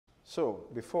So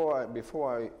before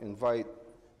I invite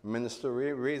Minister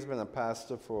Ray, Ray's been a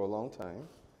pastor for a long time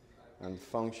and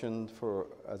functioned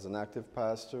as an active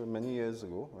pastor many years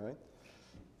ago, right?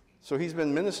 So he's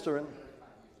been ministering,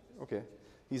 okay.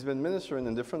 He's been ministering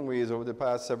in different ways over the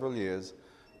past several years.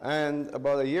 And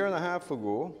about a year and a half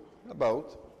ago,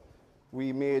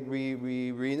 we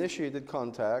reinitiated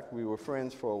contact. We were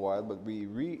friends for a while, but we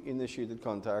reinitiated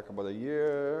contact about a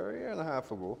year and a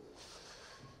half ago.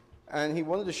 And he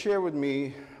wanted to share with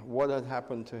me what had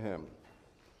happened to him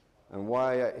and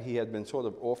why he had been sort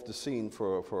of off the scene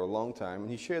for a long time. And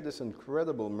he shared this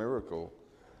incredible miracle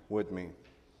with me.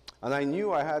 And I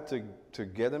knew I had to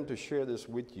get him to share this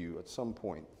with you at some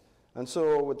point. And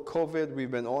so with COVID,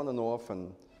 we've been on and off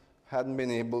and hadn't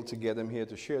been able to get him here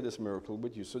to share this miracle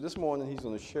with you. So this morning, he's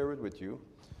going to share it with you.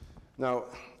 Now,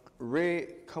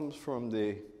 Ray comes from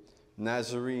the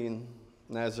Nazarene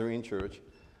Church.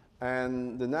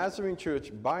 And the Nazarene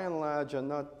Church, by and large, are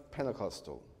not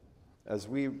Pentecostal, as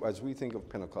we think of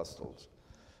Pentecostals.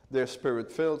 They're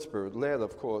spirit-filled, spirit-led,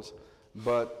 of course,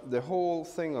 but the whole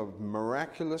thing of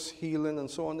miraculous healing and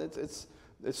so on, it's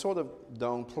sort of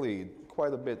downplayed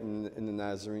quite a bit in the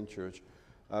Nazarene Church,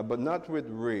 but not with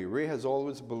Ray. Ray has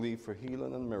always believed for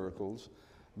healing and miracles,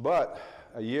 but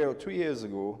a year or 2 years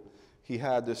ago, he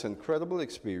had this incredible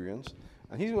experience,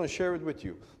 and he's going to share it with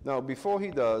you. Now, before he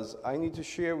does, I need to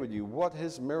share with you what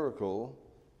his miracle,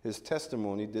 his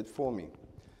testimony, did for me.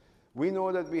 We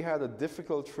know that we had a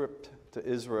difficult trip to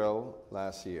Israel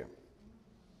last year,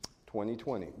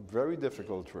 2020. Very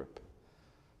difficult trip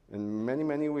in many,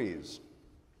 many ways.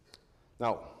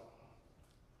 Now,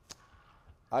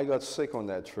 I got sick on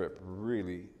that trip,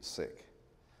 really sick.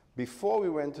 Before we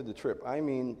went to the trip, I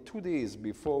mean 2 days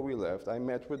before we left, I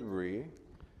met with Ray,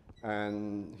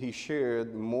 and he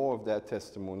shared more of that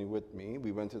testimony with me.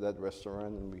 We went to that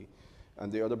restaurant,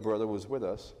 and the other brother was with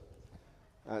us.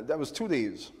 That was 2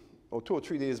 days, or 2 or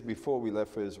 3 days before we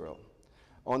left for Israel.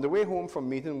 On the way home from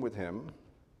meeting with him,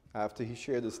 after he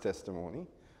shared his testimony,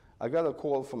 I got a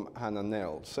call from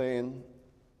Hananel saying,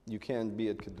 you can't be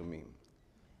at Kedumim.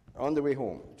 On the way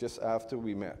home, just after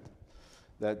we met,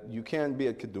 that you can't be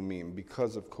at Kedumim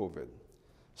because of COVID.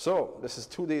 So this is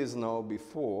 2 days now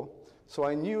before. So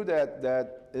I knew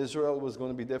that Israel was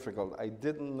going to be difficult. I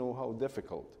didn't know how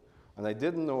difficult. And I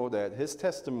didn't know that his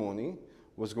testimony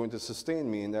was going to sustain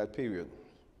me in that period.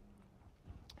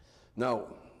 Now,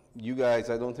 you guys,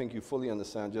 I don't think you fully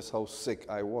understand just how sick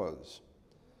I was.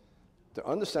 To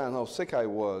understand how sick I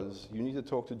was, you need to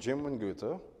talk to Jim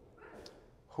Wengurta,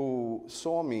 who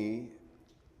saw me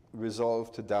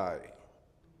resolve to die.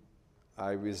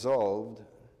 I resolved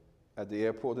at the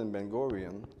airport in Ben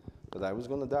Gurion that I was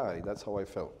going to die. That's how I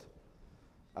felt.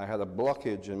 I had a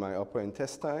blockage in my upper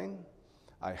intestine.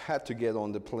 I had to get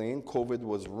on the plane. COVID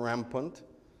was rampant.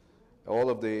 All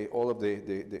of the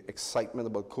excitement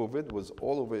about COVID was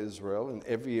all over Israel in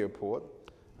every airport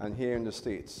and here in the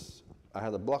States. I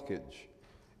had a blockage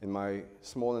in my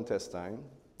small intestine,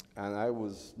 and I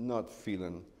was not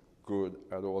feeling good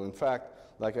at all. In fact,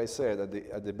 like I said,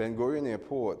 at the Ben Gurion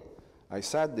airport, I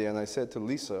sat there and I said to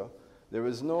Lisa, there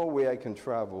is no way I can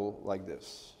travel like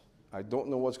this. I don't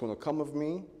know what's going to come of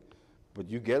me, but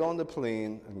you get on the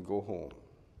plane and go home.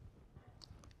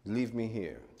 Leave me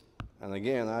here. And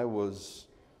again, I was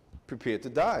prepared to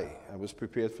die. I was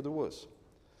prepared for the worst.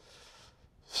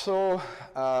 So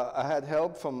I had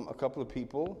help from a couple of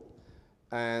people,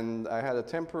 and I had a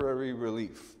temporary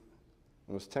relief.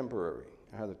 It was temporary.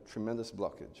 I had a tremendous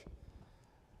blockage.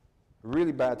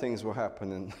 Really bad things were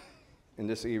happening in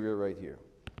this area right here.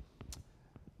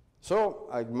 So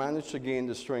I managed to gain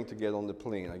the strength to get on the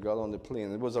plane. I got on the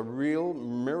plane. It was a real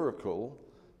miracle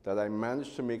that I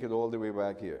managed to make it all the way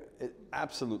back here.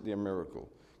 Absolutely a miracle.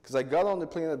 Because I got on the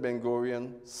plane at Ben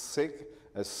Gurion, sick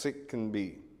as sick can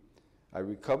be. I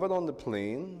recovered on the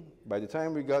plane. By the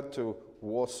time we got to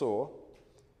Warsaw,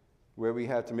 where we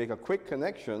had to make a quick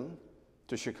connection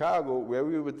to Chicago, where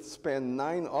we would spend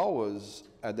 9 hours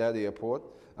at that airport,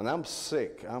 and I'm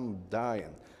sick, I'm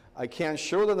dying. I can't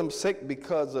show that I'm sick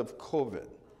because of COVID.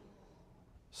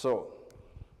 So,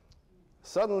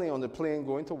 suddenly on the plane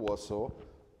going to Warsaw,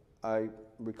 I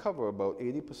recover about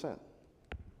 80%. I'm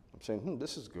saying,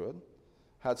 this is good.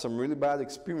 Had some really bad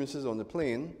experiences on the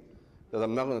plane that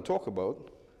I'm not going to talk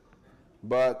about.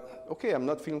 But, okay, I'm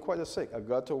not feeling quite as sick. I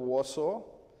got to Warsaw,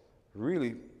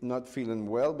 really not feeling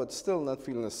well, but still not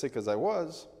feeling as sick as I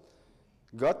was.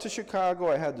 Got to Chicago,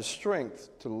 I had the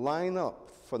strength to line up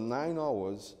for 9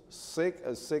 hours, sick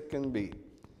as sick can be.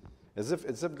 As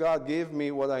if God gave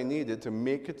me what I needed to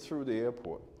make it through the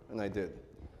airport, and I did.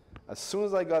 As soon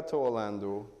as I got to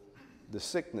Orlando, the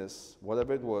sickness,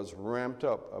 whatever it was, ramped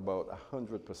up about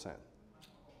 100%.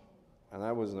 And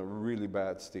I was in a really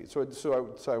bad state. So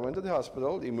I went to the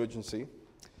hospital, the emergency.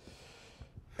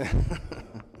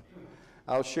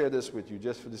 I'll share this with you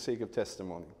just for the sake of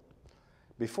testimony.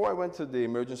 Before I went to the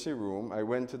emergency room, I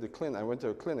went to the clinic. I went to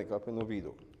a clinic up in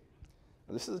Oviedo.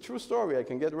 And this is a true story. I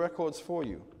can get records for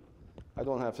you. I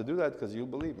don't have to do that because you'll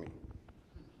believe me.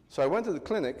 So I went to the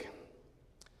clinic,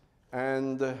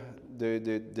 and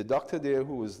the doctor there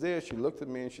who was there, she looked at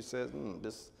me and she said,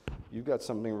 you've got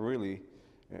something really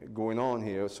going on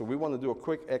here. So we want to do a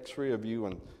quick x-ray of you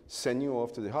and send you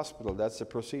off to the hospital. That's the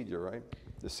procedure, right?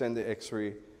 To send the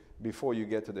x-ray before you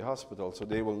get to the hospital so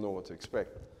they will know what to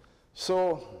expect.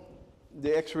 So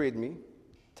they x-rayed me.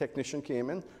 Technician came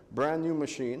in, brand new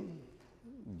machine,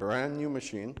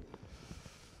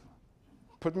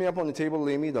 put me up on the table,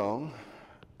 lay me down,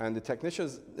 and the technician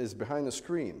is behind the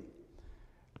screen.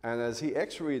 And as he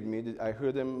x-rayed me, I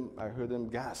heard him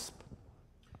gasp.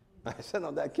 I said,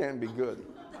 no, that can't be good.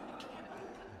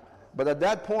 But at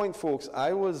that point, folks,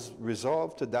 I was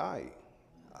resolved to die.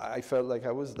 I felt like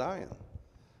I was dying.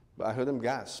 But I heard him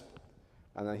gasp.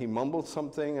 And then he mumbled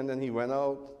something, and then he went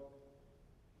out,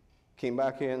 came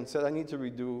back in, said, I need to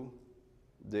redo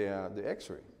the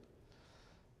x-ray.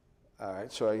 All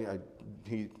right, so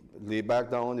he lay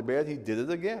back down on the bed. He did it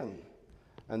again.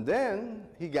 And then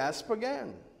he gasped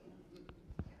again.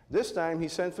 This time he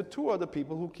sent for 2 other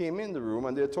people who came in the room,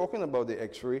 and they're talking about the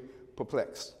x-ray,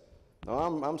 perplexed. Now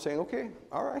I'm saying, okay,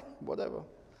 all right, whatever.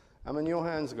 I'm in your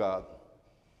hands, God.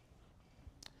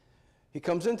 He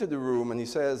comes into the room and he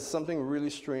says, something really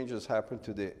strange has happened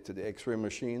to the x-ray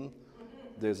machine.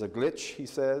 There's a glitch, he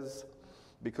says,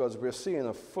 because we're seeing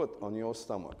a foot on your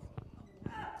stomach.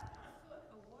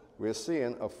 We're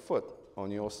seeing a foot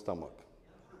on your stomach.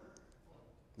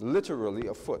 Literally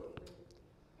a foot.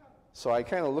 So I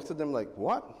kind of looked at him like,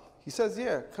 what? He says,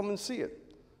 yeah, come and see it.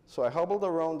 So I hobbled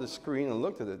around the screen and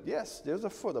looked at it. Yes, there's a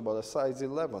foot about a size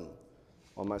 11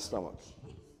 on my stomach.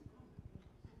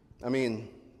 I mean,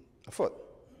 a foot.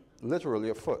 Literally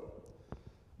a foot.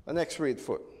 An x-rayed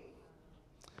foot.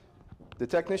 The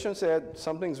technician said,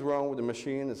 something's wrong with the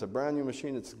machine. It's a brand new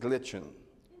machine. It's glitching.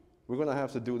 We're going to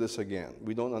have to do this again.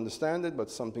 We don't understand it,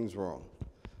 but something's wrong.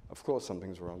 Of course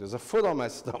something's wrong. There's a foot on my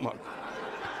stomach.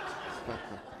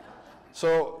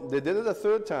 So they did it a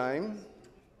 3rd time,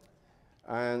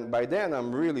 and by then I'm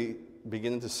really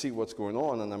beginning to see what's going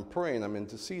on, and I'm praying, I'm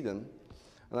interceding.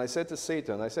 And I said to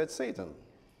Satan, Satan,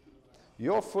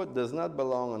 your foot does not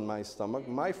belong on my stomach.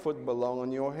 My foot belongs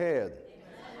on your head.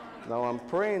 Now I'm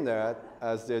praying that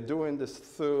as they're doing this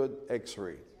 3rd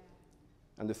x-ray.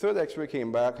 And the 3rd x-ray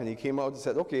came back, and he came out and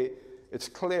said, okay, it's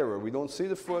clearer. We don't see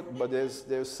the foot, but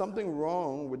there's something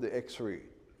wrong with the x-ray.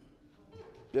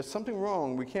 There's something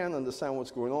wrong. We can't understand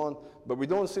what's going on, but we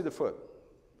don't see the foot.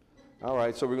 All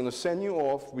right, so we're going to send you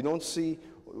off. We don't see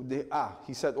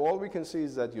he said, all we can see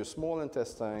is that your small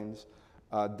intestines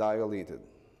are dilated,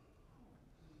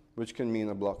 which can mean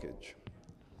a blockage.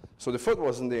 So the foot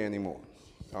wasn't there anymore.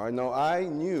 All right, now I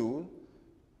knew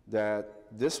that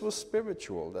this was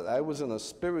spiritual, that I was in a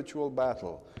spiritual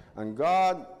battle. And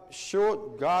God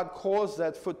caused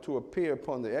that foot to appear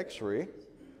upon the x-ray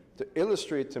to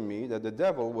illustrate to me that the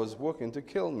devil was working to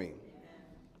kill me.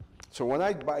 So when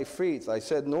by faith, I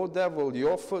said, no devil,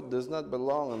 your foot does not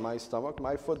belong on my stomach,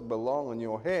 my foot belongs on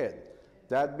your head.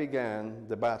 That began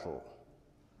the battle.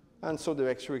 And so the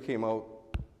x-ray came out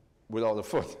without a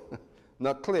foot.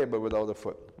 Not clear, but without a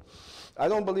foot. I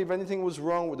don't believe anything was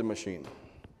wrong with the machine.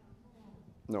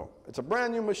 No. It's a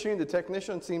brand new machine. The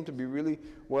technician seemed to be really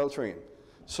well trained.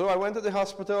 So I went to the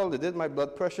hospital. They did my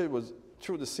blood pressure. It was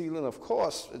through the ceiling. Of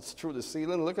course, it's through the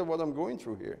ceiling. Look at what I'm going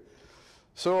through here.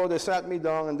 So they sat me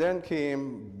down, and then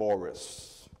came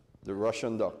Boris, the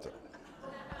Russian doctor.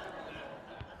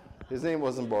 His name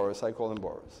wasn't Boris. I call him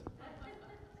Boris.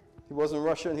 He wasn't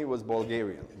Russian. He was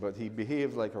Bulgarian, but he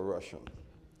behaved like a Russian.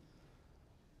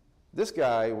 This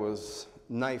guy was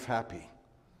knife happy.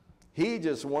 He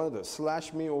just wanted to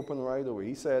slash me open right away.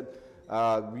 He said,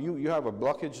 you have a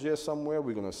blockage there somewhere.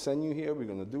 We're going to send you here. We're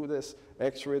going to do this,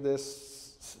 x-ray this,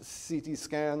 CT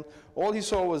scan. All he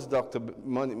saw was doctor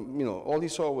money, all he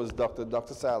saw was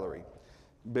doctor salary,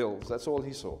 bills. That's all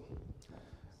he saw.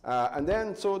 And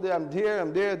then, so I'm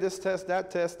there, this test, that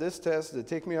test, this test. They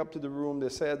take me up to the room. They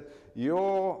said,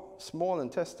 your small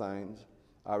intestines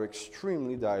are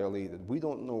extremely dilated. We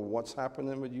don't know what's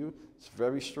happening with you. It's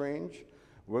very strange.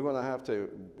 We're going to have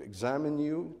to examine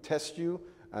you, test you,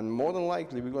 and more than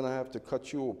likely, we're going to have to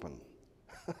cut you open.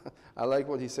 I like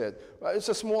what he said. Well, it's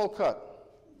a small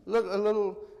cut, a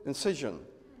little incision.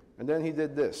 And then he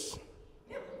did this.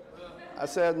 I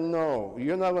said, no,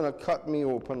 you're not going to cut me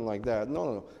open like that. No,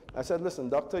 no, no. I said, listen,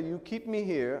 doctor, you keep me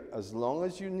here as long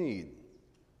as you need.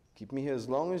 Keep me here as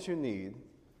long as you need.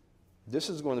 This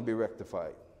is going to be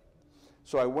rectified.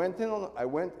 So I went in on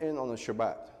a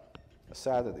Shabbat, a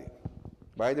Saturday.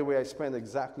 By the way, I spent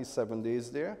exactly 7 days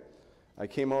there. I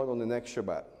came out on the next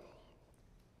Shabbat.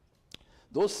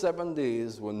 Those 7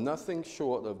 days were nothing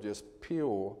short of just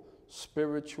pure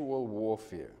spiritual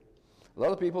warfare. A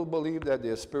lot of people believe that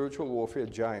they're spiritual warfare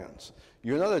giants.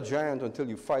 You're not a giant until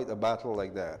you fight a battle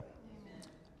like that. Amen.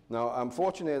 Now, I'm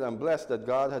fortunate, I'm blessed that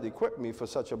God had equipped me for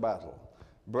such a battle.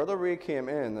 Brother Ray came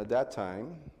in at that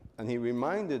time, and he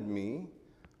reminded me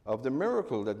of the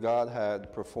miracle that God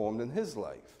had performed in his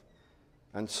life.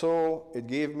 And so it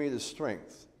gave me the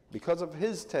strength. Because of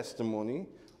his testimony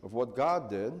of what God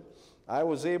did, I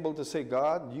was able to say,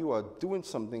 God, you are doing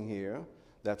something here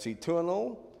that's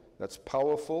eternal, that's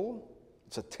powerful.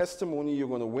 It's a testimony you're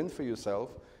going to win for yourself.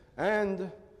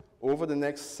 And over the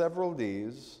next several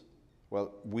days,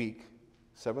 well, week,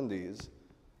 7 days,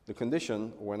 the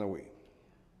condition went away.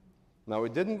 Now,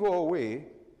 it didn't go away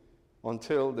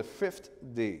until the 5th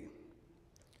day.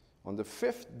 On the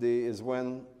 5th day is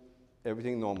when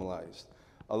everything normalized.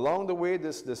 Along the way,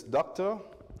 this doctor,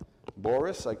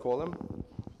 Boris, I call him,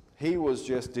 he was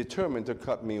just determined to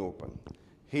cut me open.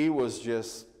 He was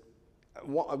just, at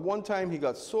one time he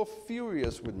got so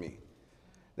furious with me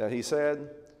that he said,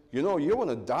 you know, you're going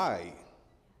to die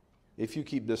if you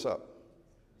keep this up.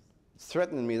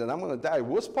 Threatening me that I'm going to die.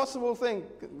 Worst possible thing,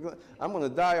 I'm going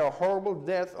to die a horrible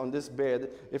death on this bed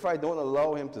if I don't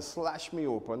allow him to slash me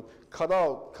open, cut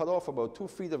off about 2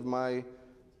 feet of my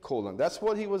colon. That's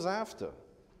what he was after.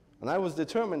 And I was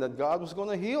determined that God was going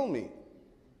to heal me.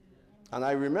 And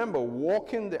I remember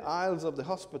walking the aisles of the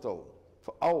hospital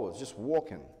for hours, just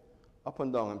walking up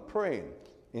and down and praying,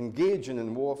 engaging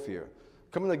in warfare,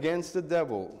 coming against the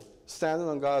devil, standing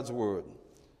on God's word.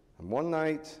 And one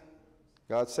night,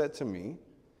 God said to me,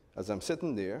 as I'm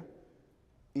sitting there,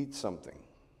 eat something,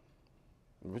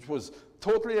 which was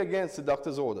totally against the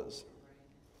doctor's orders.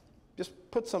 Just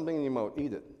put something in your mouth,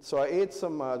 eat it. So I ate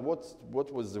some,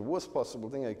 what was the worst possible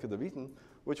thing I could have eaten,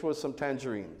 which was some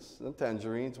tangerines. The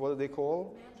tangerines, what are they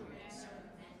called?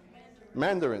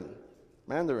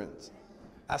 Mandarins.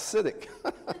 Acidic.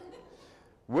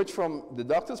 Which from the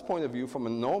doctor's point of view, from a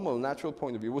normal, natural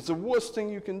point of view, was the worst thing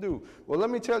you can do. Well, let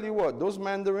me tell you what, those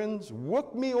mandarins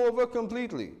worked me over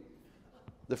completely.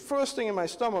 The first thing in my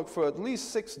stomach for at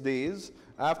least 6 days,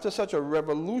 after such a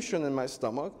revolution in my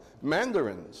stomach,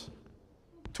 mandarins.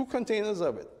 2 containers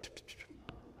of it.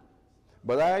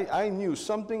 But I knew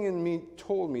something in me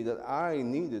told me that I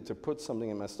needed to put something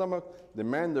in my stomach. The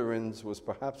mandarins was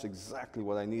perhaps exactly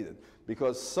what I needed.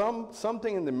 Because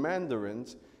something in the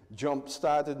mandarins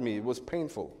jump-started me. It was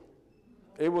painful.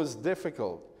 It was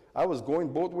difficult. I was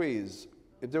going both ways.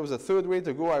 If there was a third way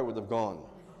to go, I would have gone.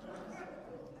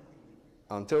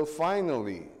 Until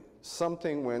finally,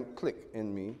 something went click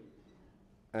in me.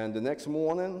 And the next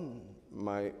morning,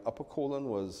 my upper colon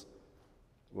was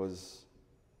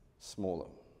smaller.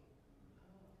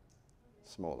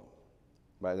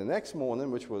 By the next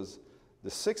morning, which was the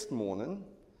 6th morning,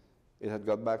 it had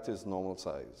got back to its normal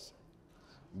size.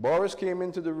 Boris came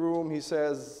into the room. He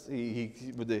says,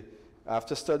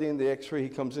 after studying the x-ray, he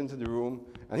comes into the room,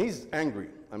 and he's angry.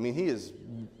 I mean, he is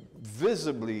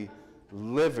visibly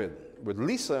livid with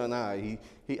Lisa and I.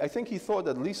 I think he thought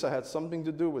that Lisa had something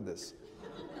to do with this.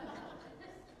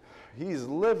 He's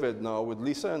livid now with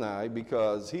Lisa and I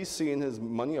because he's seeing his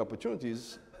money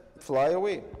opportunities fly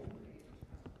away.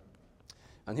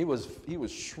 And he was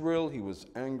shrill, he was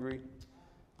angry.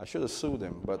 I should have sued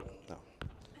him, but no.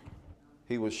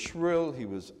 He was shrill, he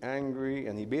was angry,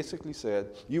 and he basically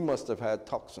said, you must have had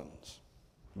toxins.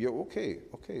 You're okay,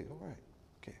 all right,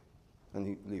 okay. And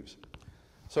he leaves.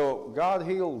 So God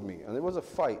healed me, and it was a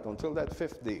fight until that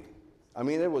 5th day. I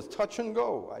mean, it was touch and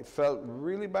go. I felt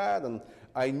really bad, and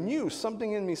I knew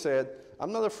something in me said,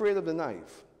 I'm not afraid of the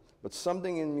knife, but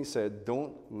something in me said,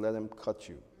 don't let him cut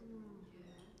you.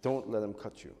 Don't let him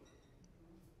cut you.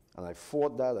 And I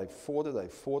fought that, I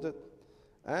fought it,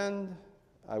 and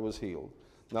I was healed.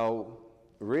 Now,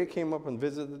 Ray came up and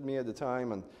visited me at the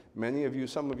time, and many of you,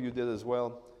 some of you did as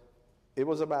well. It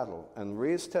was a battle, and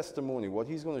Ray's testimony, what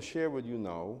he's going to share with you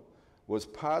now, was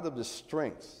part of the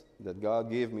strength that God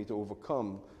gave me to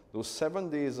overcome those 7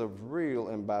 days of real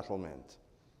embattlement.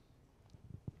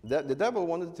 The devil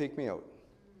wanted to take me out.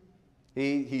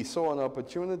 He saw an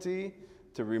opportunity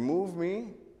to remove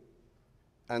me,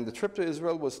 and the trip to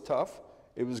Israel was tough.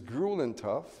 It was grueling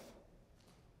tough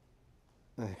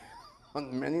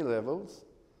on many levels,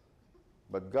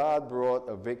 but God brought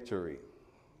a victory.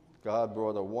 God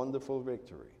brought a wonderful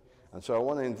victory. And so I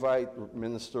want to invite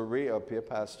Minister Ray up here,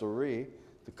 Pastor Ray,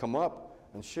 to come up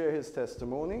and share his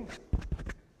testimony.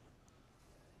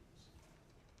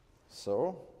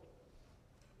 So,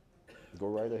 go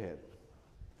right ahead.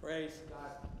 Praise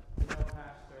God. You know,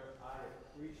 Pastor, I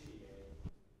appreciate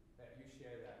that you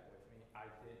shared that with me. I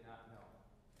did not know.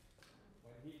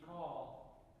 When he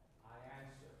called, I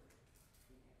answered.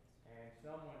 And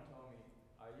someone told me,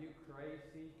 "Are you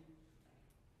crazy?"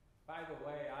 By the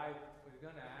way, I was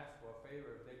going to ask for a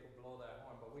favor if they could blow that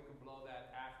horn, but we can blow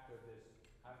that after this,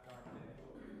 after I'm finished.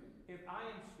 If I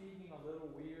am speaking a little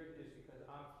weird, it's because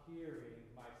I'm hearing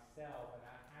myself and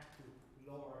I have to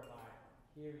lower my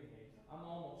hearing aids. I'm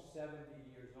almost 70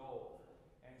 years old,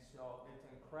 and so it's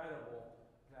incredible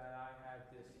that I have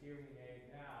this hearing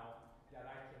aid now that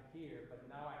I can hear, but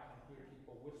now I can hear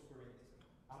people whispering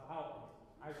about me.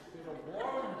 I should have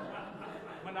warned them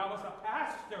when I was a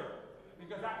pastor,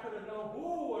 because I could have known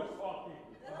who was talking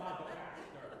about the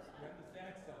pastor. You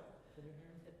understand? So, can you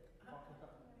hear me?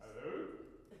 Hello?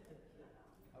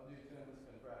 How do you turn this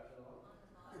contraction on?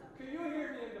 Can you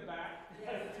hear me in the back?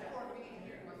 Yes, we can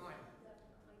hear you.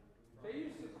 They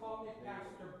used to call me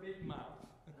Pastor Big Mouth.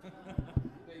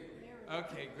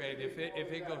 Okay, great. If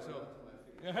it goes over.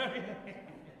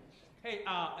 Hey,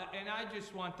 and I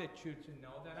just wanted you to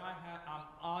know that I'm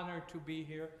honored to be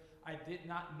here. I did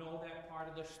not know that part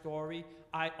of the story.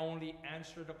 I only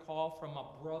answered a call from a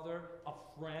brother, a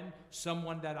friend,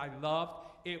 someone that I loved.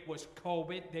 It was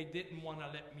COVID. They didn't want to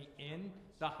let me in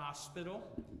the hospital.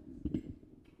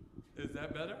 Is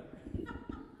that better?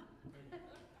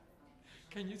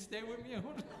 Can you stay with me?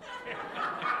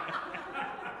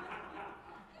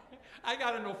 I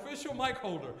got an official mic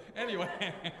holder. Anyway,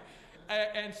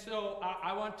 and so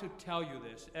I want to tell you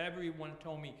this. Everyone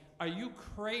told me, "Are you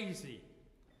crazy?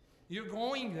 You're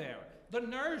going there." The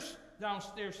nurse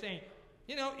downstairs saying,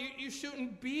 "You know, you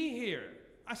shouldn't be here."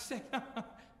 I said,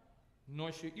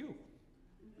 "Nor should you.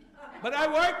 But I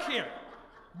work here.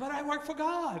 But I work for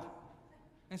God."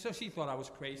 And so she thought I was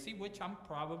crazy, which I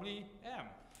probably am.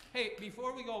 Hey,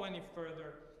 before we go any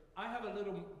further, I have a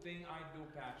little thing I do,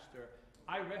 Pastor.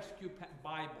 I rescue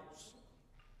Bibles.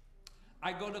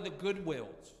 I go to the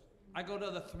Goodwills. I go to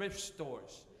the thrift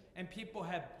stores. And people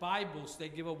have Bibles they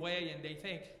give away and they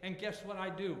think, and guess what I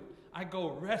do? I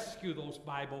go rescue those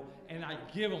Bibles and I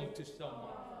give them to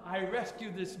someone. I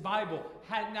rescued this Bible,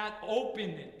 had not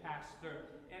opened it, Pastor,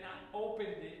 and I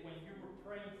opened it when you were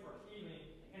praying for healing,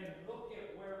 and look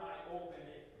at where I opened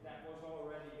it that was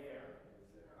already there.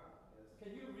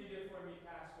 Can you read it for me,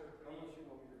 Pastor, please? How much you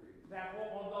want me to read? That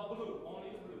whole, on the blue, only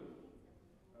the blue.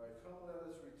 All right, come let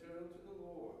us return to the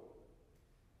Lord.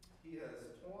 He has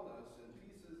torn us in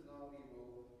pieces, now he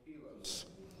will heal us.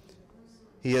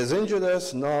 He has injured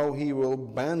us, now he will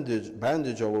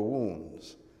bandage our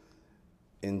wounds.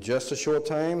 In just a short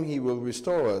time, he will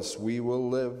restore us. We will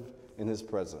live in his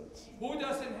presence. Who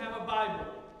doesn't have a Bible?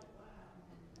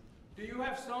 Do you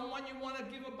have someone you want to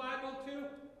give a Bible to?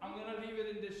 I'm going to leave it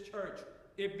in this church.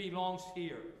 It belongs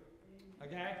here.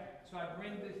 Okay? So I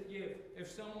bring this gift.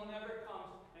 If someone ever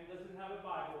comes and doesn't have a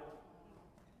Bible,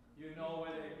 you know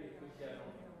where they could get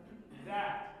them.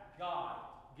 That God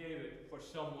gave it for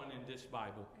someone in this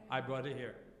Bible. I brought it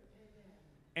here.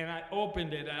 And I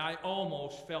opened it and I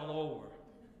almost fell over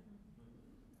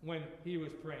when he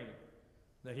was praying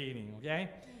the healing, okay?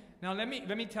 Now let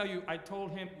me tell you, I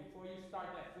told him before you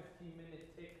start that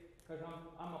 15-minute tick, because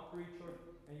I'm a preacher,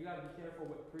 and you got to be careful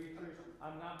with preachers.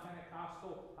 I'm not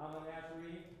Pentecostal, I'm a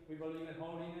Nazarene. We believe in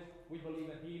holiness, we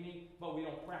believe in healing, but we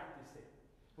don't practice it.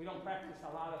 We don't practice a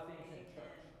lot of things in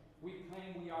church. We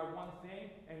claim we are one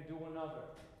thing and do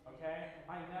another, okay?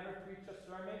 I never preach a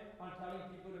sermon on telling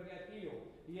people to get healed.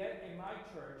 Yet in my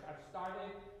church, I started,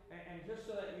 and just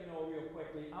so that you know real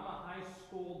quickly, I'm a high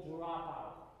school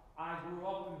dropout. I grew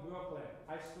up in Brooklyn.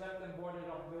 I slept in boarded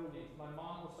up buildings. My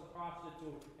mom was a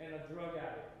prostitute and a drug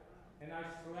addict. And I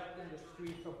slept in the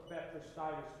streets of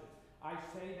Bedford-Stuyvesant. I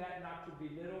say that not to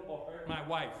belittle or hurt my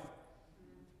wife.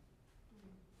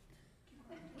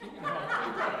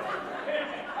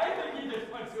 I think he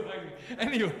just wants to hug me.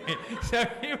 Anyway, so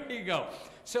here we go.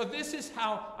 So this is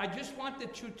how, I just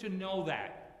wanted you to know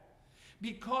that.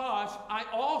 Because I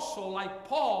also, like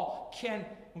Paul, can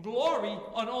glory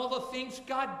on all the things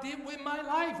God did with my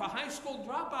life. A high school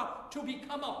dropout to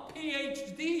become a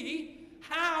PhD.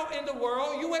 How in the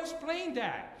world you explain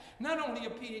that? Not only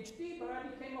a PhD, but I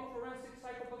became a forensic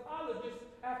psychopathologist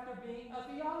after being a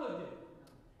theologian.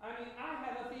 I mean, I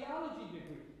had a theology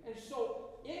degree. And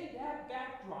so in that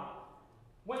backdrop,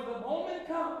 when the moment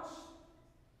comes,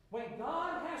 when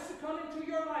God has to come into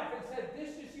your life and said,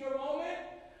 this is your moment,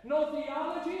 No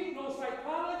theology, no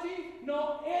psychology,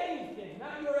 no anything.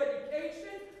 Not your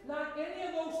education, not any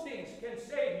of those things can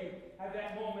save you at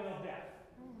that moment of death.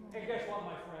 And guess what,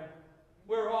 my friend?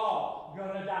 We're all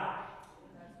going to die.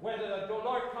 Whether the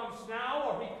Lord comes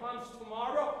now or he comes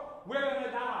tomorrow, we're going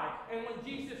to die. And when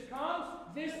Jesus comes,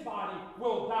 this body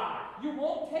will die. You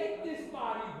won't take this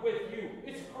body with you.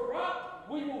 It's corrupt.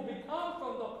 We will become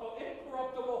from the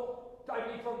corruptible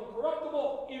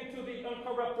into the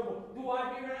uncorruptible. Do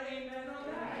I hear an amen on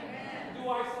that? Amen. Do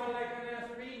I sound like a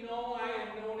Nazarene? No, I am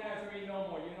no Nazarene no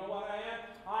more. You know what I am?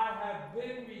 I have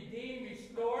been redeemed,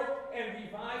 restored, and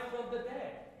revived from the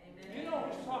dead. Amen. You know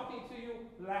who's talking to you?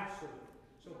 Lazarus.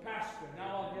 So, Pastor,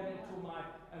 now I'll get into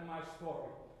my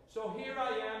story. So here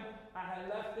I am. I had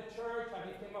left the church. I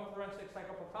became a forensic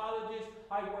psychopathologist.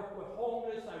 I worked with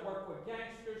homeless. I worked with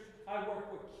gangsters. I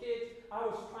worked with kids. I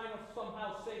was trying to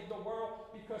somehow save the world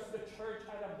because the church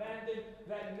had abandoned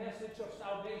that message of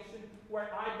salvation where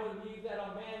I believe that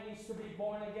a man needs to be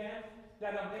born again,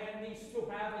 that a man needs to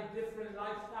have a different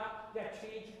lifestyle, that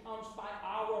change comes by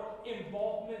our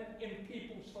involvement in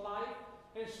people's life.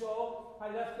 And so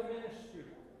I left the ministry.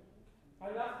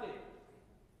 I left it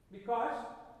because,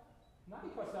 not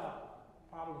because of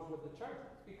problems with the church,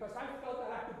 because I felt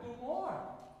that I could do more.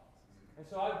 And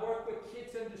so I worked with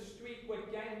kids in the street, with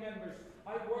gang members.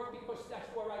 I worked because that's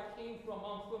where I came from.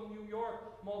 I'm from New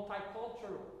York,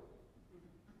 multicultural.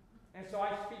 And so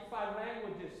I speak 5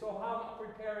 languages. So how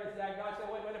prepared is that? God said,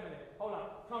 wait a minute, hold on,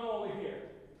 come over here.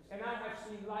 And I have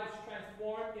seen lives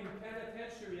transformed in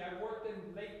penitentiary. I worked in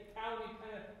Lake County,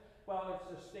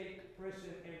 it's a state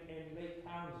prison in Lake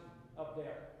County up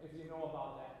there, if you know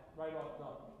about that, right off the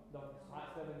 75.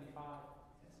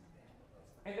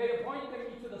 And they appointed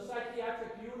me to the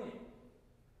psychiatric unit.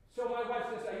 So my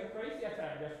wife says, are you crazy? I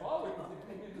said, I guess so, because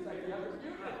they put me in the psychiatric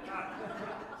unit.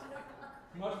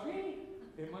 Must be.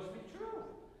 It must be true.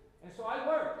 And so I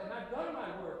worked, and I've done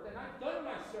my work, and I've done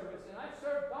my service, and I've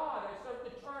served God, I served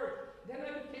the church. Then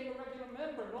I became a regular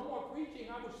member. No more preaching.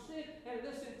 I would sit and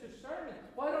listen to sermons.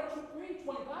 Why don't you preach?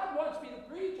 When God wants me to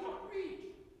preach, I'll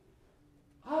preach.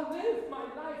 I'll live my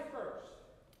life first.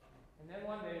 And then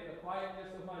one day, in the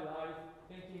quietness of my life,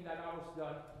 thinking that I was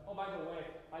done. Oh, by the way,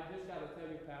 I just got to tell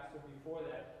you, Pastor, before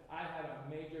that, I had a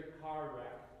major car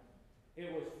wreck.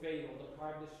 It was fatal. The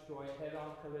car destroyed,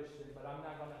 head-on collision, but I'm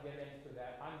not going to get into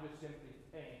that. I'm just simply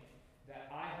saying that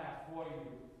I have for you,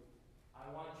 I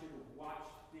want you to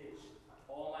watch this,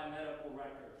 all my medical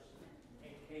records,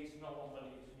 in case no one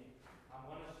believes me. I'm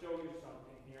going to show you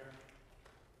something here.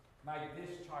 My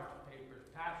discharge papers.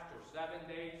 Pastor, 7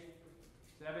 days,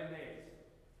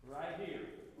 right here.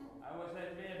 I was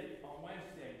admitted on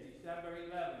Wednesday, December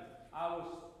 11th. I was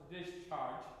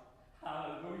discharged.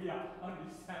 Hallelujah. On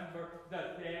the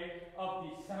day of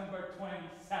December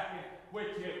 22nd,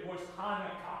 which it was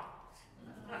Hanukkah.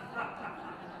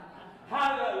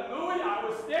 Hallelujah. I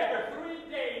was there 3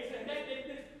 days, and then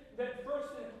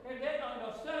and then on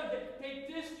the Sunday, they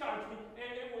discharged me,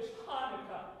 and it was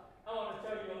Hanukkah. I want to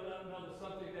tell you another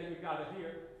something that you got to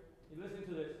hear. You listen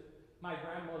to this. My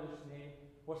grandmother's name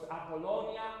was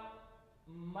Apollonia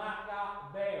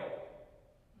Maccabeo,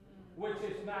 which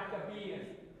is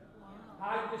Maccabean.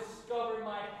 I discovered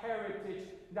my heritage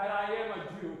that I am a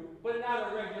Jew, but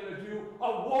not a regular Jew,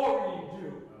 a warring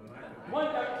Jew.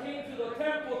 One that came to the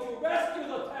temple to rescue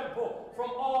the temple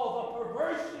from all the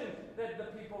perversion that the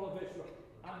people of Israel.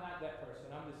 I'm not that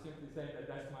person. I'm just simply saying that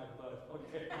that's my blood,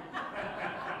 okay?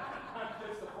 I'm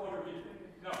just a Puerto Rican.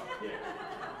 No, here.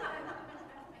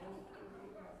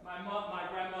 My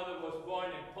grandmother was born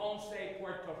in Ponce,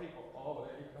 Puerto Rico. Oh,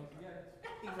 there he comes again.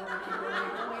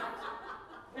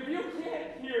 If you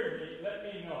can't hear me, let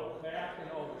me know, okay? I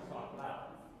can always talk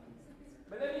loud.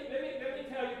 But let me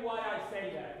tell you why I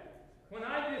say that. When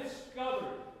I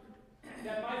discovered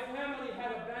that my family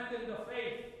had abandoned the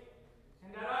faith,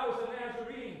 and that I was a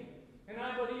Nazarene, and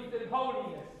I believed in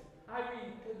holiness, I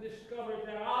discovered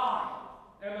that I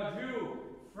am a Jew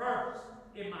first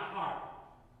in my heart.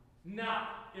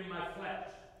 Not in my flesh,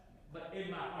 but in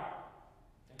my heart.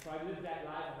 And so I lived that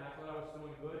life, and I thought I was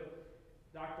doing good.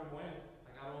 Dr. Wynn, I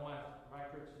got all my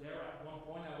records there. At one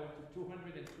point, I went to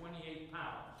 228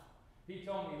 pounds. He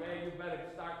told me, Ray, you better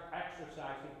start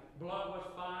exercising. Blood was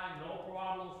fine, no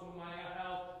problems with my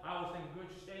health. I was in good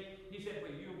shape. He said,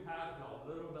 but you have a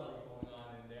little belly going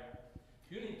on in there.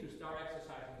 You need to start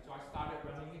exercising. So I started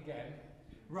running again.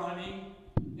 Running.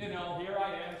 You know, here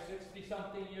I am,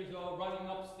 60-something years old, running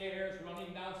upstairs,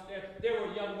 running downstairs. There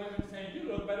were young women saying, you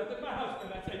look better than my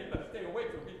husband. I said, you better stay away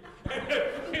from me.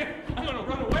 I'm going to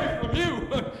run away from you.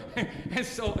 And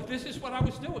so this is what I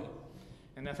was doing.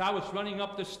 And as I was running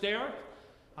up the stair,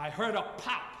 I heard a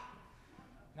pop.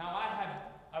 Now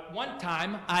at one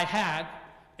time, I had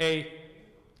a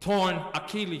torn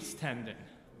Achilles tendon.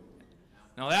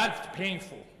 Now that's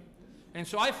painful. And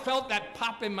so I felt that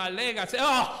pop in my leg. I said,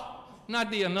 oh,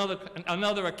 not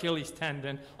another Achilles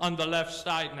tendon on the left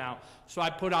side now. So I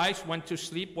put ice, went to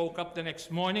sleep, woke up the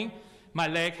next morning. My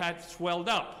leg had swelled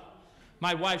up.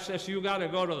 My wife says, you got to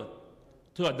go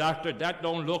to a doctor. That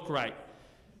don't look right.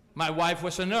 My wife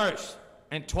was a nurse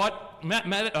and taught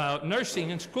nursing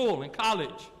in school, in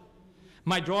college.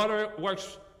 My daughter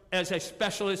works as a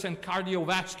specialist in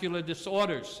cardiovascular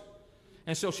disorders.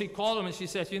 And so she called him and she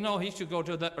says, you know, he should go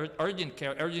to the urgent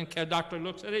care. Urgent care doctor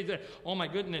looks at it and says, oh my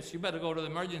goodness, you better go to the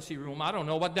emergency room. I don't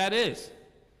know what that is.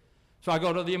 So I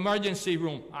go to the emergency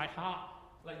room. I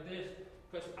hop like this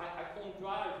because I can't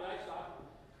drive, right? So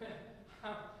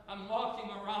I'm walking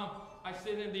around. I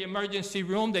sit in the emergency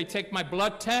room. They take my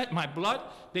blood test,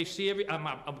 They see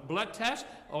a blood test,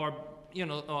 or, you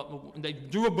know, they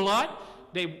do a blood.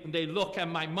 They look at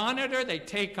my monitor. They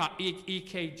take a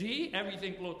EKG.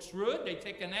 Everything looks good. They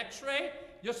take an X-ray,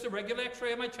 just a regular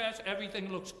X-ray of my chest.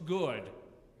 Everything looks good.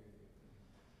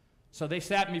 So they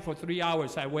sat me for 3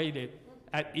 hours. I waited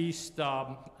at East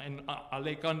in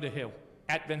Lake Underhill,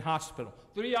 Advent Hospital.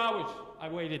 3 hours I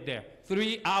waited there.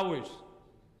 3 hours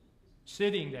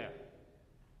sitting there.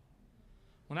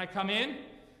 When I come in,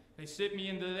 they sit me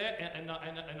into there in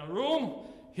a room.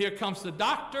 Here comes the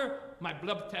doctor. My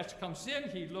blood test comes in.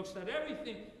 He looks at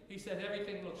everything. He said,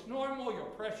 everything looks normal. Your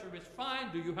pressure is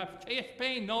fine. Do you have chest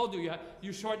pain? No. Do you have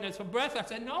shortness of breath? I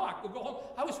said, no, I could go home.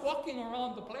 I was walking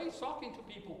around the place talking to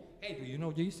people. Hey, do you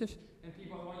know Jesus? And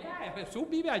people are going, yeah, Jesús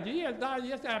vive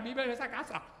allí. Vive en esa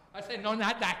casa. I said, no,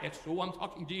 not that Jesús. I'm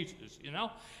talking Jesus, you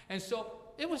know? And so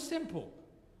it was simple.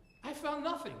 I found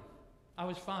nothing. I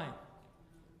was fine.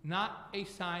 Not a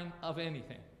sign of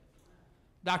anything.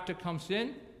 Doctor comes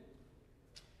in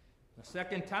the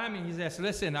second time and he says,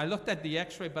 listen, I looked at the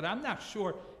x-ray, but I'm not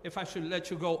sure if I should let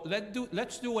you go.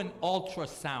 Let's do an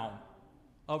ultrasound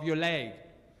of your leg.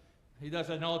 He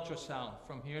does an ultrasound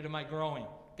from here to my groin.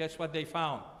 Guess what they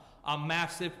found? A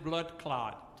massive blood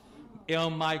clot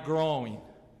in my groin.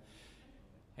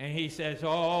 And he says,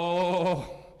 oh,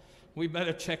 we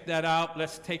better check that out.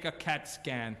 Let's take a CAT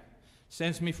scan.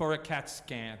 Sends me for a CAT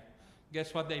scan.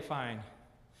 Guess what they find?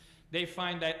 They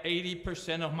find that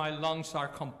 80% of my lungs are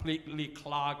completely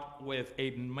clogged with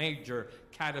a major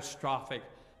catastrophic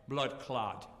blood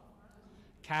clot.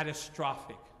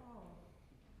 Catastrophic.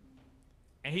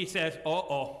 And he says,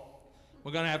 uh-oh,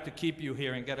 we're going to have to keep you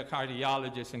here and get a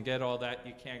cardiologist and get all that.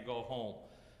 You can't go home.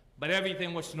 But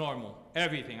everything was normal,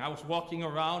 everything. I was walking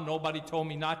around. Nobody told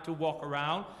me not to walk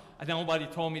around. Nobody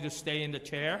told me to stay in the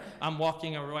chair. I'm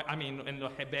walking around, in the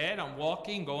bed. I'm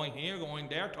walking, going here, going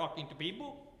there, talking to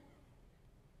people.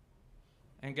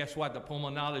 And guess what? The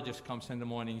pulmonologist comes in the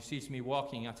morning. He sees me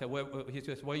walking. I said, he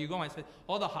says, where are you going? I said,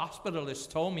 oh, the hospitalists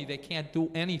told me they can't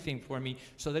do anything for me,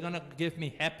 so they're going to give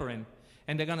me heparin,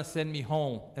 and they're going to send me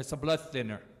home. It's a blood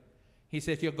thinner. He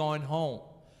said, you're going home.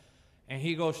 And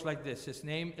he goes like this. His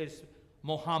name is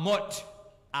Muhammad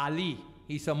Ali.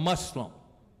 He's a Muslim.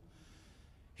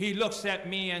 He looks at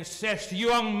me and says,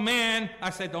 young man.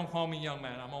 I said, don't call me young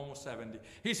man. I'm almost 70.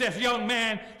 He says, young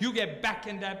man, you get back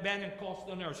in that bed and call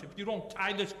the nurse. If you don't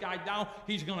tie this guy down,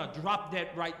 he's going to drop dead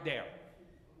right there.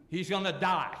 He's going to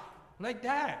die. Like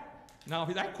that. Now,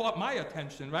 that caught my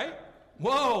attention, right?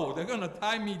 Whoa, they're going to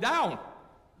tie me down.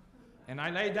 And I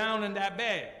lay down in that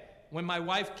bed. When my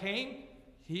wife came,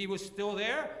 he was still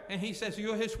there. And he says,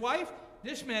 you're his wife?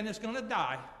 This man is going to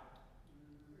die.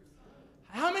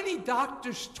 How many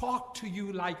doctors talk to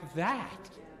you like that?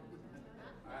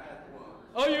 I had one.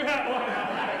 Oh, you had one.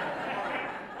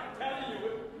 I'm telling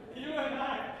you, you and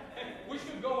I, we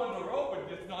should go on the road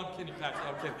with this. No, I'm kidding, Pastor,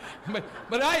 I'm kidding.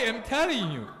 But I am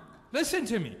telling you, listen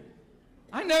to me.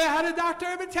 I never had a doctor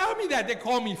ever tell me that. They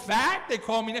call me fat, they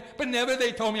call me that, but never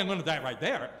they told me I'm going to die right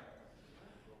there.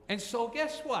 And so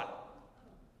guess what?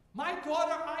 My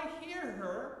daughter, I hear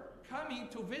her coming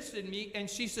to visit me, and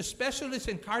she's a specialist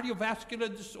in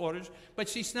cardiovascular disorders, but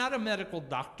she's not a medical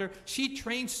doctor. She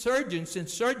trains surgeons in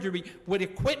surgery with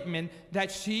equipment that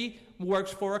she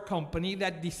works for a company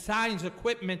that designs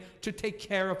equipment to take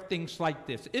care of things like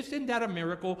this. Isn't that a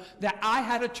miracle that I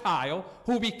had a child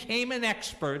who became an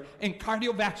expert in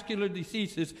cardiovascular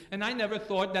diseases, and I never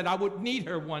thought that I would need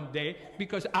her one day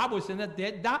because I was in a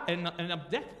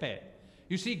deathbed.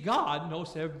 You see, God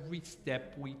knows every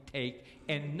step we take,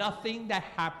 and nothing that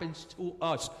happens to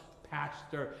us,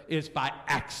 Pastor, is by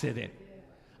accident.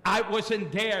 I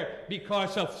wasn't there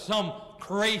because of some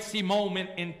crazy moment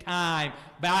in time,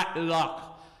 bad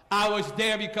luck. I was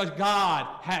there because God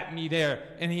had me there,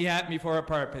 and he had me for a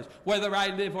purpose, whether I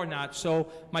live or not.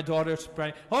 So my daughter's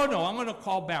praying. Oh, no, I'm going to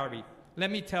call Barry.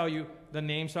 Let me tell you, the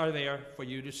names are there for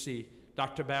you to see.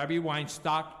 Dr. Barry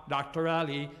Weinstock, Dr.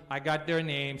 Ali, I got their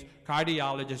names,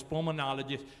 cardiologist,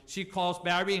 pulmonologist. She calls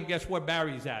Barry, and guess where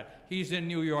Barry's at? He's in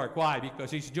New York. Why?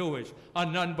 Because he's Jewish,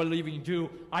 an unbelieving Jew.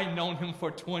 I've known him for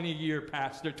 20 years,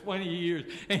 Pastor, 20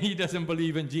 years, and he doesn't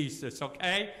believe in Jesus,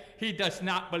 okay? He does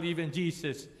not believe in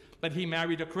Jesus, but he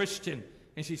married a Christian,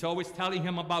 and she's always telling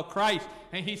him about Christ,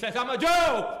 and he says, I'm a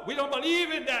Jew. We don't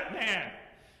believe in that man.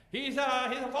 He's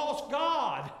a false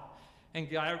god. And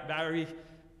Barry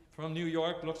from New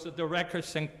York looks at the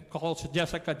records and calls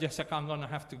Jessica. Jessica, I'm going to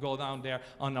have to go down there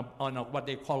on what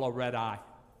they call a red eye.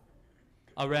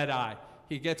 A red eye.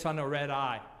 He gets on a red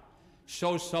eye,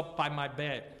 shows up by my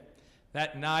bed.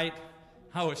 That night,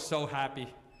 I was so happy.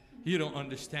 You don't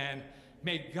understand.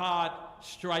 May God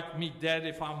strike me dead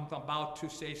if I'm about to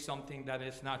say something that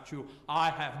is not true. I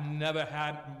have never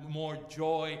had more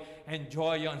joy, and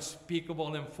joy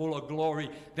unspeakable and full of glory,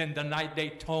 than the night they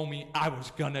told me I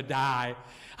was going to die.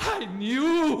 I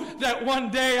knew that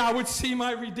one day I would see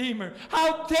my Redeemer.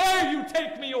 How dare you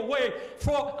take me away?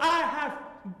 For I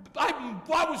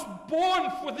was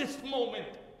born for this moment.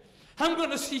 I'm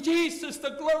going to see Jesus,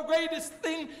 the greatest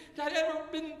thing that ever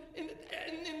been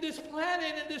in this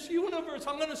planet, in this universe.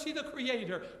 I'm going to see the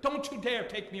Creator. Don't you dare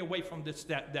take me away from this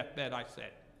deathbed, I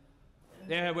said.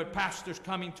 There were pastors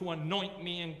coming to anoint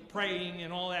me and praying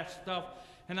and all that stuff.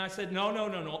 And I said, no,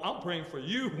 I'm praying for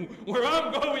you. Where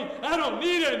I'm going, I don't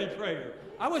need any prayer.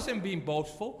 I wasn't being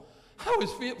boastful. I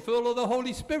was full of the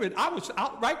Holy Spirit. I was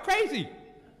outright crazy.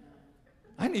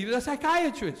 I needed a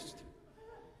psychiatrist.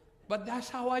 But that's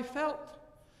how I felt,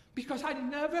 because I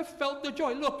never felt the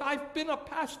joy. Look, I've been a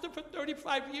pastor for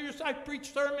 35 years. I've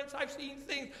preached sermons. I've seen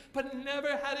things, but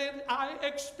never had I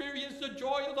experienced the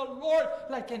joy of the Lord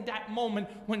like in that moment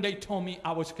when they told me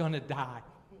I was going to die.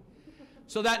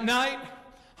 So that night,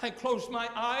 I closed my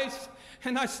eyes,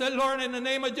 and I said, Lord, in the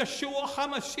name of Yeshua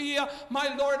HaMashiach,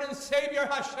 my Lord and Savior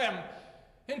Hashem,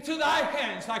 into thy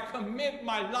hands I commit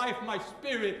my life, my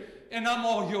spirit, and I'm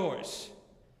all yours.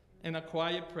 In a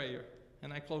quiet prayer,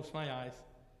 and I closed my eyes,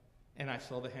 and I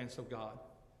saw the hands of God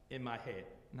in my head.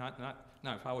 Not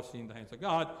if I was seeing the hands of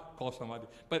God, call somebody,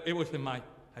 but it was in my,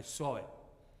 I saw it.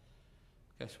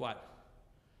 Guess what?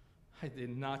 I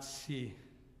did not see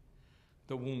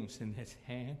the wounds in his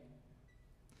hand.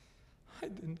 I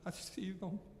did not see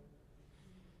them.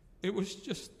 It was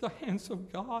just the hands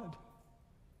of God.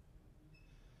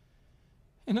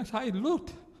 And as I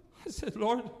looked, I said,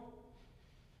 Lord,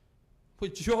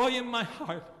 with joy in my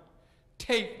heart,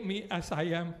 take me as I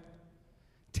am.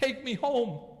 Take me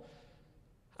home.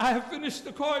 I have finished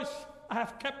the course. I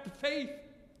have kept the faith.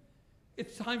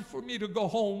 It's time for me to go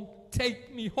home.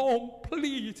 Take me home,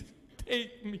 please.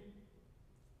 Take me.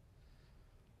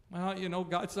 Well, you know,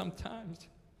 God sometimes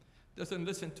doesn't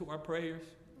listen to our prayers.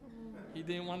 He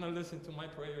didn't want to listen to my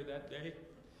prayer that day.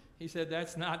 He said,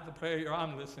 that's not the prayer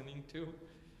I'm listening to.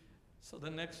 So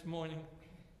the next morning,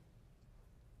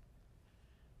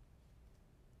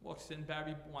 walks in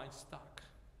Barry Weinstock.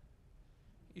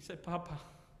 He said, Papa,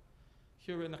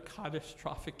 you're in a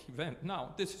catastrophic event.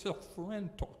 Now, this is a friend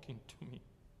talking to me.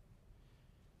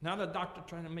 Not a doctor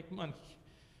trying to make money.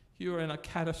 You're in a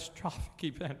catastrophic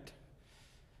event.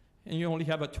 And you only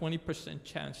have a 20%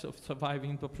 chance of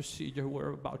surviving the procedure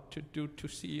we're about to do, to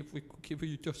see if we could give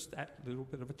you just that little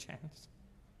bit of a chance.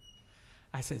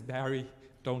 I said, Barry,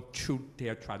 don't you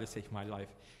dare try to save my life.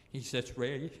 He says,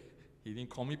 Ray, he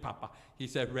didn't call me Papa. He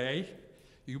said, Ray,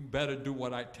 you better do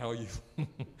what I tell you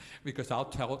because I'll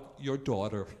tell your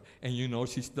daughter, and you know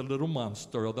she's the little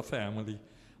monster of the family.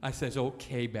 I says,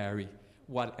 okay, Barry,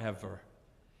 whatever.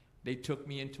 They took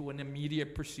me into an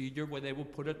immediate procedure where they will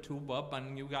put a tube up,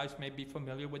 and you guys may be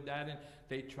familiar with that, and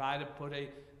they try to put a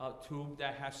tube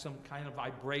that has some kind of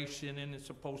vibration, and it's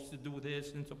supposed to do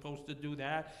this and supposed to do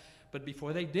that. But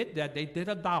before they did that, they did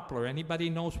a Doppler. Anybody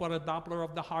knows what a Doppler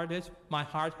of the heart is? My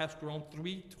heart has grown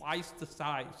twice the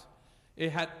size.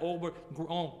 It had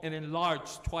overgrown and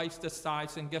enlarged twice the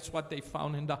size, and guess what they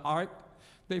found in the heart?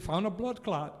 They found a blood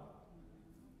clot.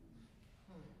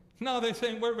 Now they're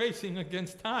saying we're racing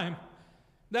against time.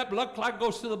 That blood clot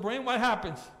goes to the brain, what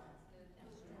happens?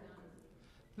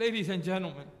 Ladies and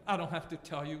gentlemen, I don't have to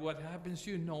tell you what happens.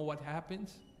 You know what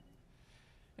happens.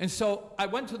 And so I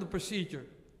went to the procedure.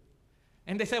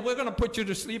 And they said, we're going to put you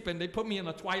to sleep. And they put me in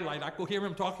a twilight. I could hear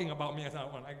him talking about me. I said,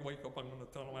 when I wake up, I'm going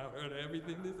to tell them I heard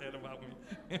everything they said about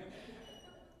me.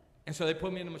 And so they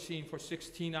put me in the machine for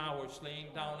 16 hours, laying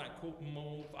down. I couldn't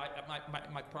move.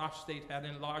 My prostate had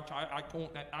enlarged.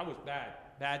 I was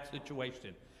bad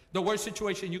situation. The worst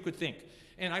situation you could think.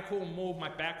 And I couldn't move. My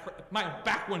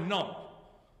back was numb.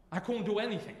 I couldn't do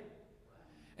anything.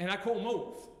 And I couldn't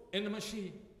move in the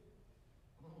machine.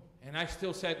 And I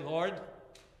still said, Lord,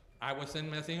 I wasn't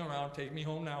messing around. Take me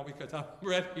home now because I'm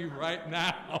ready right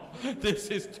now. This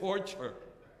is torture.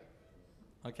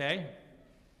 Okay?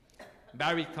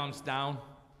 Barry comes down.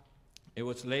 It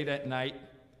was late at night.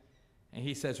 And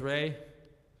he says, Ray,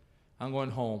 I'm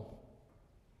going home.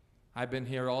 I've been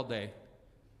here all day.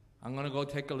 I'm going to go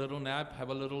take a little nap, have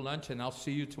a little lunch, and I'll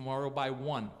see you tomorrow by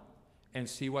 1 and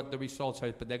see what the results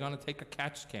are. But they're going to take a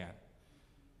CAT scan.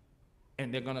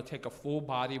 And they're going to take a full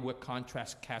body with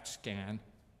contrast CAT scan.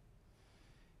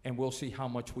 And we'll see how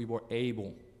much we were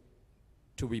able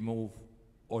to remove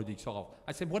or dissolve.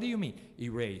 I said, what do you mean,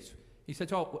 erase? He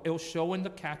said, oh, it'll show in the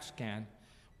CAT scan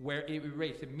where it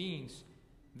erased. It means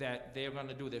that they're going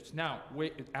to do this. Now,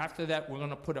 after that, we're going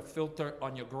to put a filter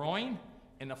on your groin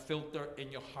and a filter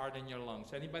in your heart and your lungs.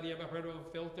 Anybody ever heard of a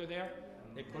filter there?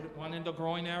 They put one in the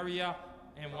groin area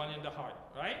and one in the heart,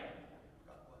 right?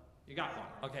 You got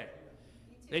one, okay.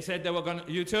 They said they were going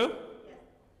to, you too?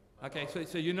 Okay,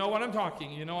 so you know what I'm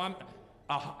talking. You know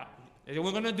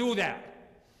we're going to do that.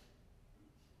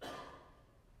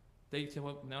 They said,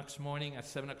 well, next morning at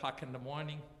 7 o'clock in the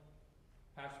morning,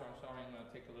 Pastor, I'm sorry, I'm going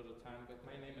to take a little time, but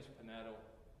my name is Panetto,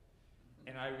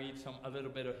 and I read a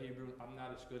little bit of Hebrew. I'm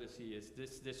not as good as he is.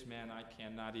 This man, I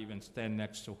cannot even stand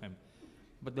next to him.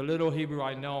 But the little Hebrew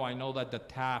I know that the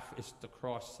taf is the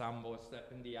cross symbol. It's that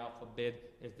in the alphabet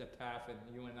is the taf, and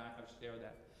you and I have shared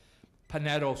that.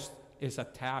 Panetto is a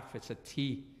taf, it's a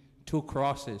T, 2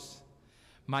 crosses.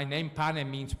 My name,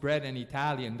 pane, means bread in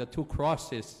Italian, the 2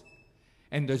 crosses.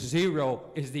 And the 0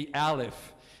 is the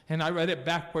Aleph. And I read it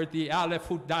backward. The Aleph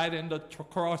who died in the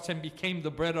cross and became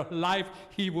the bread of life,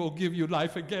 he will give you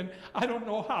life again. I don't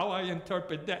know how I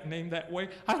interpret that name that way.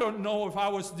 I don't know if I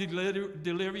was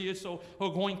delirious or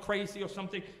going crazy or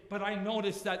something. But I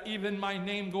noticed that even my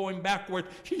name going backward,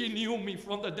 he knew me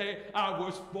from the day I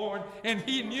was born. And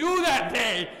he knew that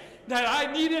day that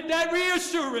I needed that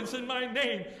reassurance in my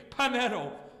name,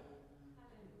 Panetto.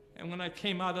 And when I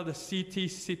came out of the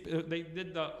CT, they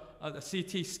did the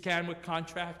CT scan with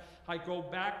contrast. I go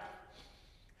back,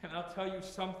 and I'll tell you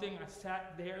something. I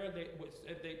sat there. They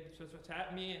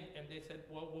sat me, and they said,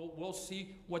 well, we'll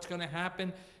see what's going to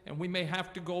happen. And we may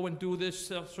have to go and do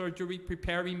this surgery,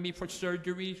 preparing me for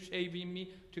surgery, shaving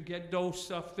me to get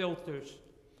those filters.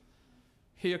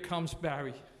 Here comes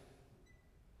Barry.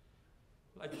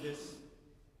 Like this.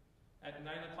 At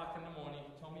 9 o'clock in the morning,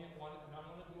 he told me at 1, and I'm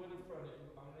going to do it in front of you.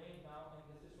 I'm laying down, and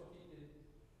this is what he did.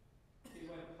 He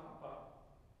went, Papa,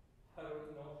 I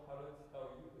don't know how to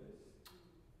tell you this.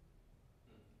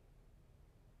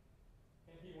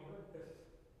 And he went like this.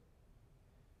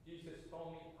 Jesus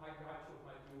told me, I got you with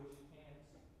my Jewish hands.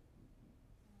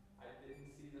 I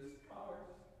didn't see the scars.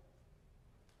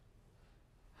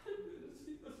 I didn't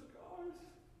see the scars.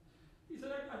 He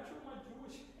said, I got you with my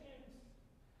Jewish hands.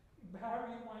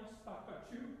 Barry Weinstock, a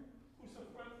Jew who's a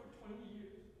friend for 20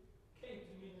 years, came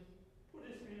to me and put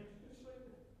his hands just like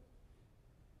that.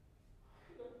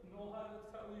 I don't know how to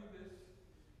tell you this,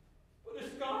 but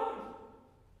it's gone.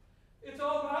 It's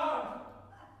all gone.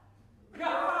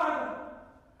 God!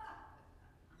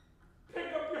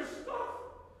 Pick up your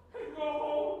stuff and go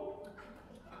home.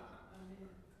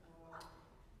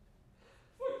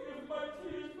 Forgive my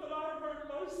tears, but I heard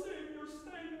my Savior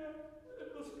say that in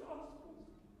the Gospels.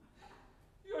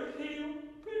 You're healed.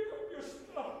 Pick up your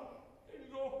stuff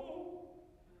and go home.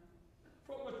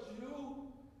 From a Jew.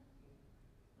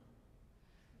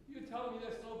 You tell me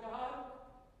there's no God?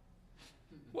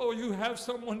 Well, you have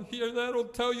someone here that'll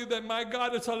tell you that my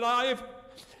God is alive.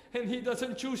 And he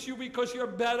doesn't choose you because you're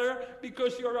better,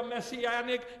 because you're a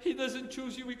Messianic. He doesn't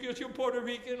choose you because you're Puerto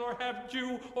Rican or half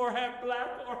Jew or half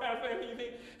black or half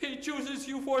anything. He chooses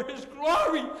you for his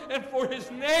glory and for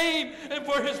his name and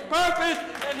for his purpose.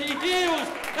 And he heals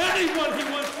anyone he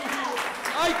wants to heal.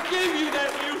 I give you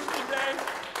that news today.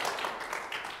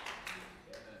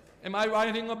 Am I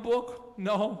writing a book?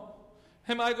 No.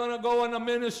 Am I going to go in a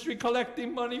ministry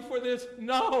collecting money for this?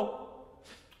 No.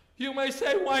 You may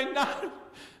say, why not?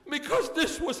 Because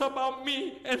this was about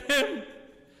me and him.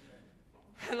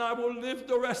 And I will live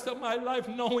the rest of my life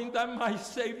knowing that my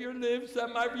Savior lives,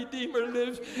 that my Redeemer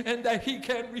lives, and that he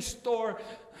can restore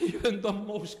even the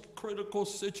most critical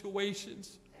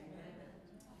situations.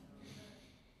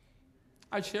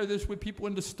 I share this with people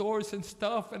in the stores and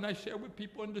stuff, and I share with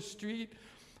people in the street.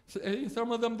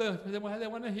 Some of them, they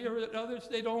want to hear it, others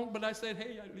they don't, but I said,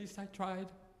 hey, at least I tried.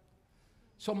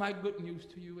 So my good news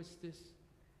to you is this.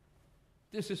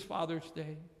 This is Father's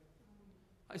Day.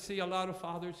 I see a lot of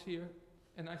fathers here,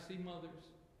 and I see mothers.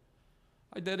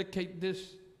 I dedicate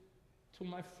this to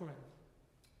my friend.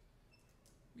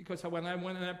 Because when I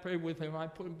went and I prayed with him, I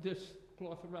put this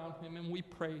cloth around him, and we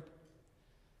prayed.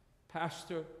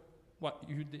 Pastor, what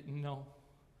you didn't know,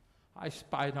 I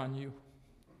spied on you.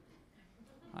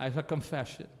 I have a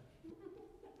confession.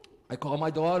 I called my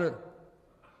daughter.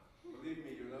 Believe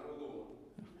me, you're not alone.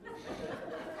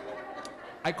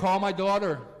 I called my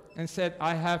daughter and said,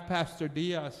 I have Pastor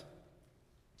Diaz.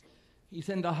 He's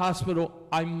in the hospital.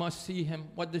 I must see him.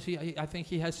 What does he? I think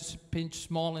he has pinched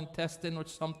small intestine or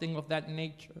something of that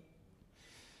nature.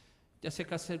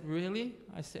 Jessica said, really?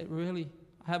 I said, really?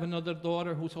 I have another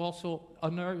daughter who's also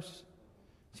a nurse.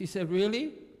 She said,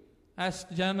 really? Ask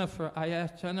Jennifer. I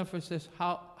asked Jennifer, says,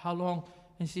 how long?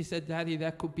 And she said, Daddy,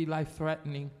 that could be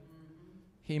life-threatening.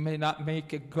 He may not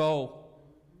make it. Go.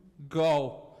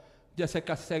 Go.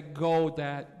 Jessica said, go,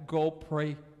 Dad. Go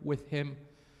pray with him.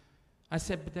 I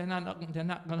said, but they're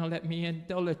not going to let me in.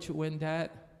 They'll let you in,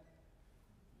 Dad.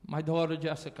 My daughter,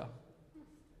 Jessica,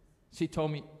 she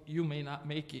told me, you may not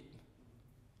make it.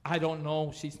 I don't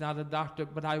know. She's not a doctor,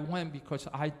 but I went because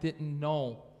I didn't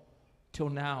know till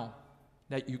now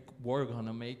that you were going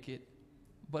to make it.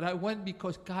 But I went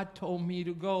because God told me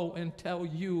to go and tell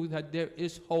you that there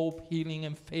is hope, healing,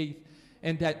 and faith,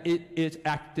 and that it is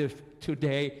active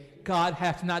today. God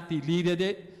has not deleted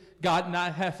it. God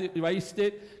not has erased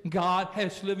it. God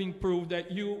has living proof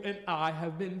that you and I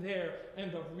have been there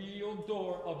in the real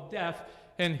door of death,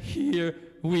 and here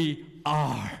we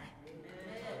are.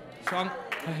 So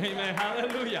amen,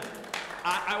 hallelujah.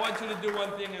 I want you to do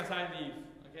one thing as I leave,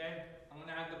 okay? I'm going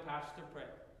to have the pastor pray.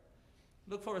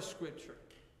 Look for a scripture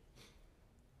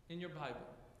in your Bible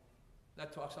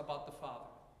that talks about the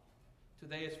Father.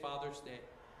 Today is Father's Day.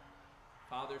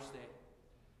 Father's Day.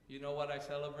 You know what I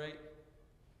celebrate?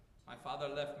 My father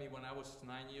left me when I was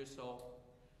 9 years old.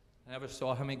 I never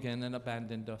saw him again and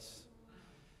abandoned us.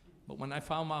 But when I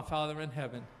found my Father in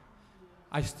heaven,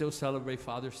 I still celebrate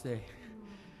Father's Day.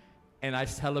 And I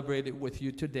celebrate it with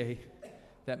you today,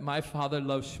 that my Father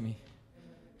loves me,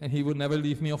 and He will never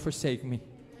leave me or forsake me.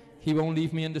 He won't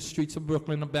leave me in the streets of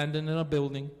Brooklyn, abandoned in a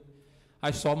building.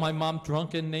 I saw my mom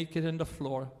drunk and naked in the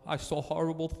floor. I saw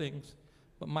horrible things.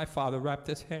 But my Father wrapped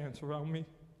His hands around me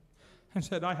and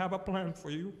said, I have a plan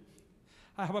for you.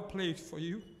 I have a place for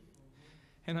you.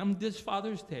 And on this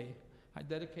Father's Day, I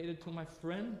dedicate it to my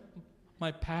friend,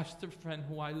 my pastor friend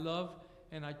who I love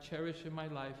and I cherish in my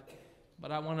life.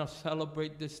 But I want to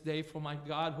celebrate this day for my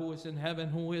God who is in heaven,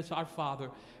 who is our Father.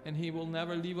 And He will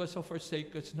never leave us or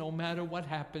forsake us, no matter what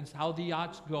happens, how the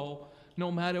odds go,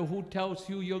 no matter who tells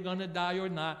you you're going to die or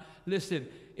not. Listen,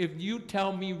 if you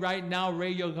tell me right now, Ray,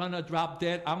 you're going to drop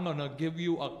dead, I'm going to give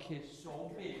you a kiss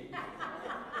so big.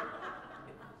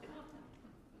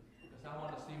 Because I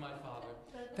want to see my Father.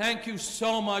 Thank you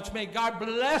so much. May God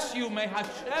bless you. May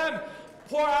Hashem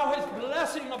pour out His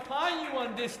blessing upon you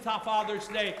on this Father's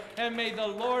Day. And may the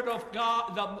Lord of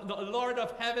God, the Lord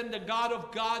of heaven, the God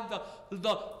of God,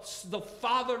 the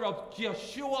Father of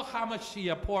Yeshua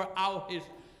HaMashiach pour out His...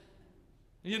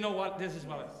 You know what? This is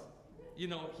what... You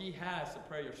know, He has a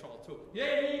prayer shawl too.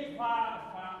 Yeah, He found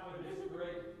with this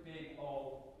great big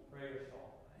old prayer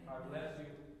shawl. God bless you.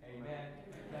 Amen.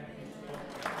 Thank you so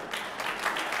much.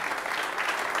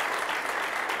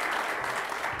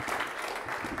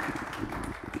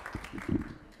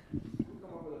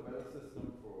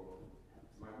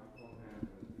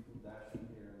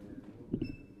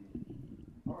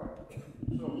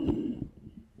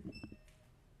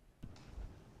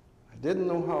 Didn't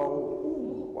know how.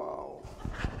 Ooh, wow.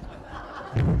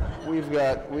 We've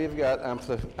got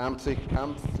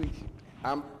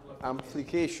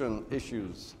amplification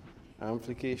issues.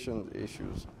 Amplification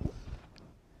issues.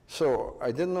 So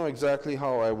I didn't know exactly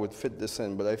how I would fit this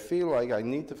in, but I feel like I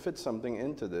need to fit something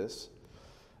into this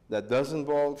that does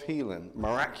involve healing,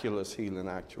 miraculous healing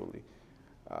actually,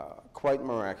 quite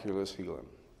miraculous healing.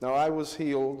 Now I was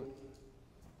healed.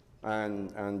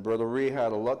 And Brother Ray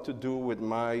had a lot to do with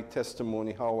my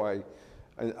testimony, how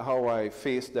I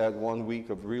faced that 1 week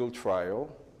of real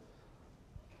trial.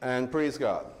 And praise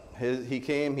God. He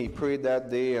came, he prayed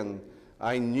that day, and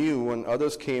I knew, and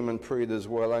others came and prayed as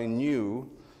well, I knew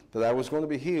that I was going to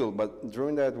be healed. But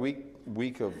during that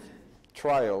week of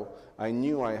trial, I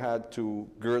knew I had to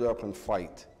gird up and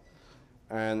fight.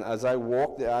 And as I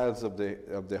walked the aisles of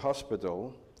the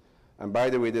hospital, and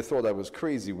by the way, they thought I was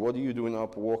crazy. What are you doing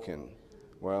up walking?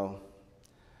 Well,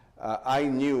 I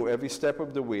knew every step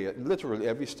of the way, literally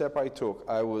every step I took,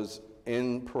 I was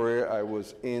in prayer, I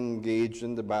was engaged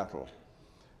in the battle.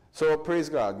 So praise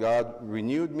God, God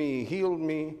renewed me, healed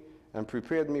me, and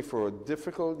prepared me for a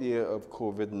difficult year of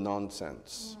COVID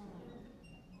nonsense.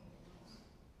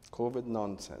 COVID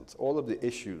nonsense. All of the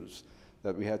issues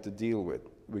that we had to deal with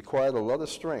required a lot of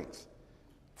strength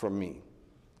from me.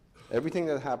 Everything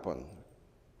that happened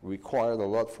required a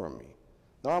lot from me.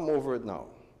 Now I'm over it now.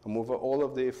 I'm over all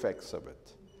of the effects of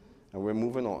it. And we're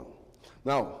moving on.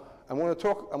 Now, I'm going to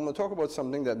talk about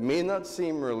something that may not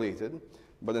seem related,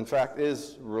 but in fact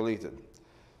is related.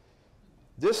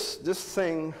 This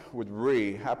thing with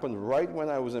Ray happened right when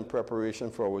I was in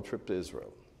preparation for our trip to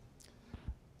Israel.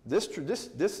 This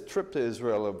trip to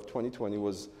Israel of 2020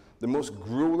 was the most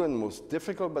grueling, most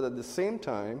difficult, but at the same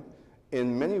time,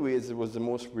 in many ways, it was the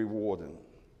most rewarding.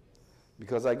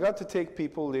 Because I got to take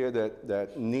people there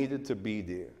that needed to be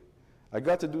there. I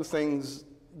got to do things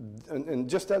in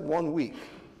just that 1 week,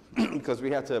 because we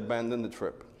had to abandon the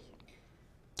trip.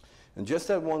 And just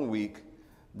that 1 week,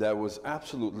 that was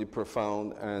absolutely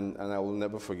profound, and I will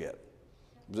never forget.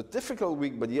 It was a difficult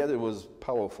week, but yet it was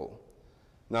powerful.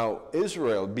 Now,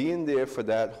 Israel, being there for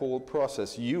that whole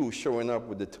process, you showing up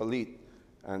with the talit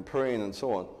and praying and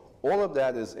so on, all of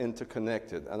that is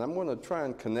interconnected, and I'm going to try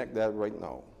and connect that right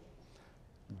now.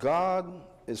 God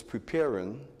is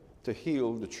preparing to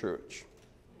heal the church.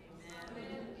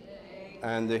 Amen.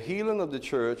 And the healing of the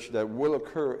church that will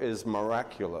occur is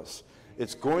miraculous.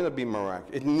 It's going to be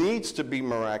miraculous. It needs to be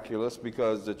miraculous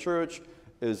because the church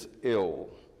is ill.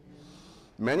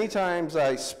 Many times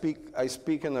I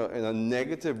speak in a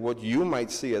negative, what you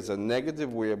might see as a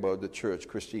negative way about the church,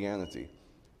 Christianity.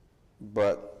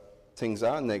 But things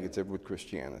are negative with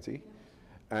Christianity.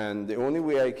 And the only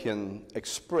way I can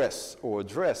express or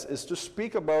address is to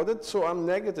speak about it, so I'm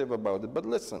negative about it. But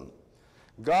listen,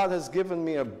 God has given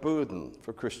me a burden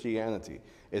for Christianity.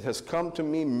 It has come to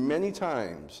me many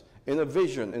times in a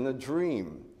vision, in a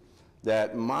dream,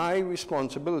 that my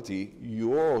responsibility,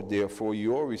 therefore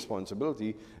your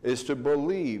responsibility, is to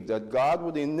believe that God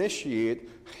would initiate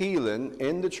healing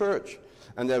in the church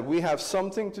and that we have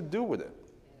something to do with it,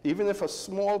 even if a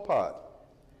small part,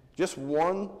 just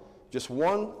one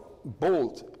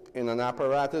bolt in an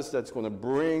apparatus that's going to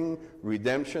bring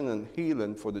redemption and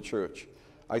healing for the church.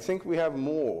 I think we have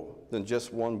more than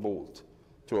just one bolt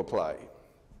to apply.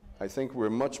 I think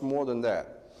we're much more than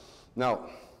that. Now,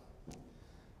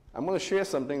 I'm going to share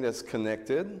something that's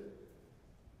connected,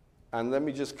 and let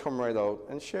me just come right out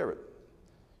and share it.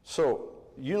 So,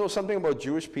 you know something about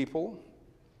Jewish people?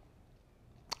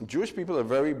 Jewish people are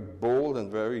very bold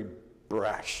and very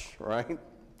brash, right?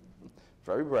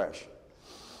 Very brash.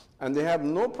 And they have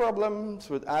no problems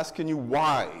with asking you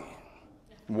why.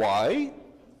 Why?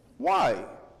 Why?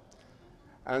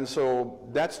 And so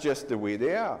that's just the way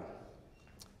they are.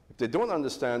 If they don't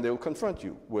understand, they'll confront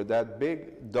you with that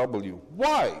big W.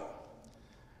 Why?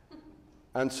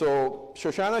 And so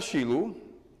Shoshana Shilu,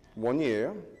 1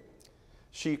 year,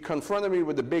 she confronted me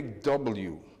with the big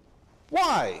W.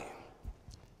 Why?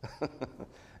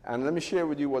 And let me share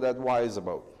with you what that why is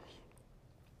about.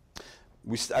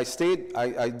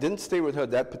 I didn't stay with her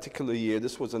that particular year.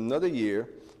 This was another year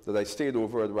that I stayed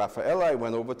over at Rafaela. I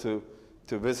went over to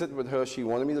visit with her. She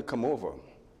wanted me to come over.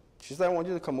 She said, I want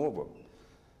you to come over.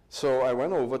 So I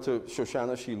went over to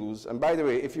Shoshana Shilu's. And by the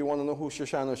way, if you want to know who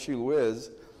Shoshana Shilu is,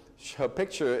 her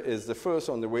picture is the first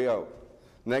on the way out,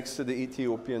 next to the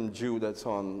Ethiopian Jew that's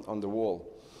on the wall.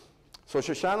 So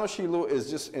Shoshana Shilu is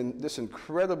just this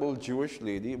incredible Jewish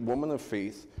lady, woman of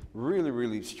faith, really,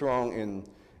 really strong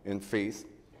in faith.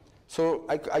 So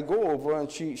I go over, and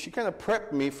she kind of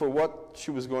prepped me for what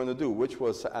she was going to do, which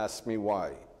was to ask me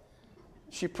why.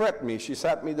 She prepped me. She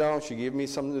sat me down. She gave me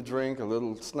something to drink, a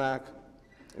little snack.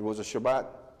 It was a Shabbat.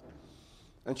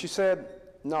 And she said,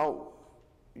 now,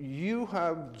 you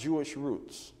have Jewish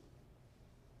roots.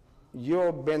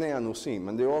 You're Bnei Anusim,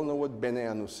 and they all know what Bnei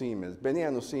Anusim is. Bnei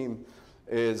Anusim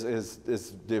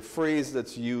is the phrase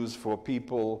that's used for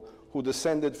people who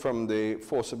descended from the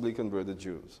forcibly converted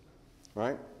Jews,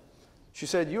 right? She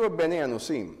said, you're Bnei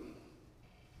Anusim.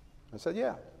 I said,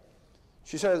 yeah.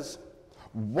 She says,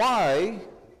 why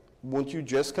won't you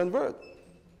just convert?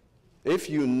 If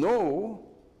you know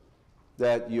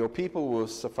that your people were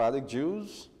Sephardic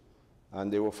Jews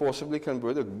and they were forcibly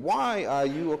converted, why are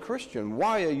you a Christian?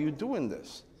 Why are you doing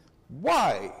this?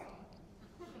 Why?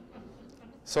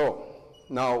 So,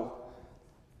 now,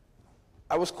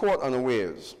 I was caught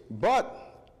unawares,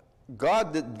 but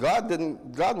God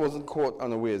wasn't caught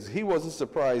unawares. He wasn't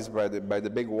surprised by the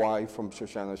big why from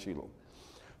Shoshana Shilu.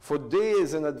 For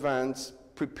days in advance,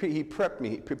 he prepped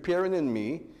me, preparing in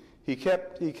me. he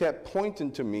kept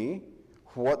pointing to me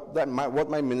what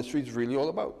my ministry is really all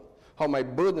about. How my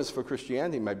burden is for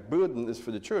Christianity, my burden is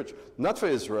for the church, not for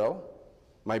Israel.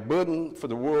 My burden for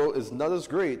the world is not as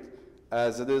great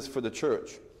as it is for the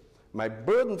church. My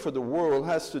burden for the world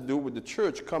has to do with the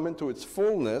church coming to its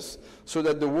fullness so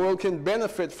that the world can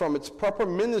benefit from its proper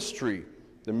ministry,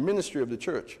 the ministry of the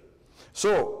church.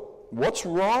 So, what's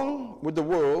wrong with the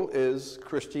world is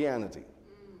Christianity.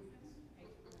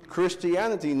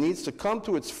 Christianity needs to come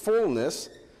to its fullness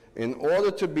in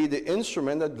order to be the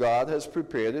instrument that God has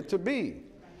prepared it to be.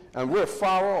 And we're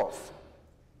far off.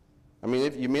 I mean,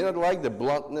 if you may not like the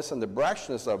bluntness and the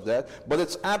brashness of that, but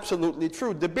it's absolutely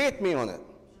true. Debate me on it.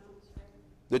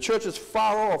 The church is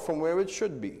far off from where it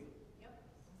should be.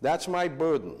 That's my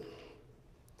burden.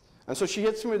 And so she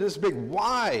hits me with this big,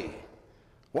 why?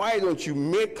 Why don't you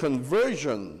make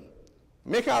conversion?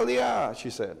 Make aliyah, she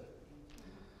said.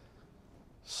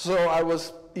 So I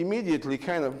was immediately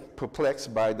kind of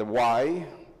perplexed by the why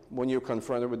when you're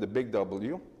confronted with the big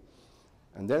W.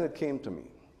 And then it came to me.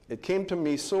 It came to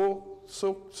me so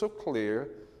clear,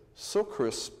 so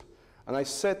crisp. And I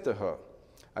said to her,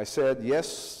 I said,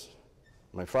 yes,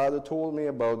 my father told me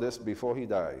about this before he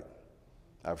died.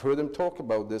 I've heard him talk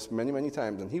about this many, many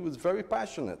times, and he was very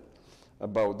passionate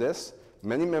about this.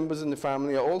 Many members in the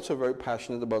family are also very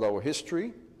passionate about our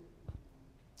history.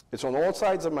 It's on all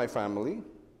sides of my family.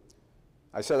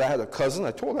 I said I had a cousin,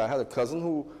 I told her I had a cousin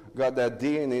who got that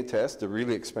DNA test, the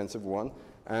really expensive one,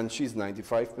 and she's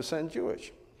 95%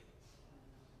 Jewish.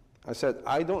 I said,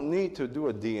 I don't need to do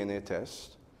a DNA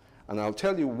test, and I'll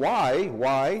tell you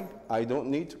why I don't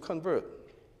need to convert.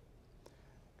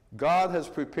 God has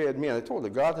prepared me, and I told her,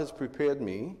 God has prepared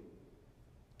me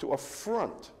to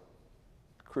affront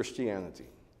Christianity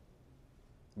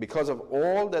because of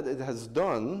all that it has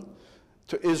done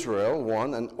to Israel,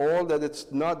 one, and all that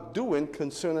it's not doing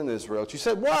concerning Israel. She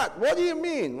said, what? What do you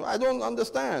mean? I don't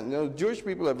understand. You know, Jewish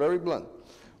people are very blunt.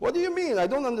 What do you mean? I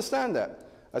don't understand that.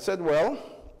 I said, well,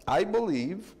 I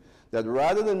believe that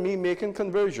rather than me making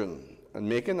conversion and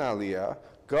making aliyah,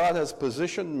 God has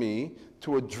positioned me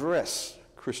to address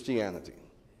Christianity.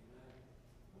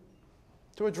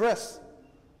 To address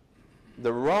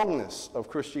the wrongness of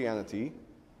Christianity,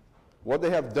 what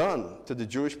they have done to the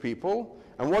Jewish people,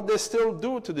 and what they still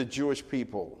do to the Jewish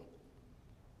people.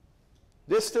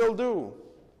 They still do.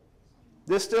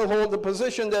 They still hold the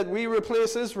position that we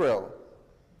replace Israel.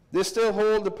 They still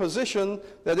hold the position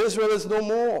that Israel is no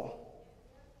more.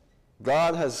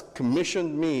 God has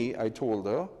commissioned me, I told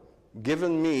her,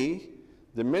 given me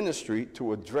the ministry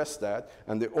to address that,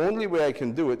 and the only way I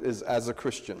can do it is as a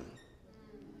Christian.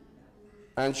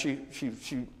 And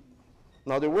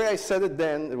now the way I said it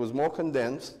then, it was more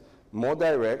condensed, more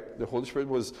direct. The Holy Spirit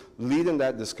was leading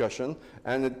that discussion,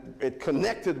 and it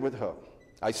connected with her.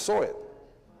 I saw it.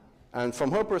 And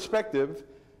from her perspective,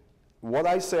 what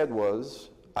I said was,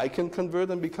 I can convert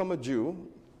and become a Jew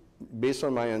based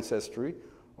on my ancestry,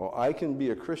 or I can be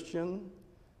a Christian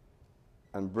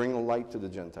and bring a light to the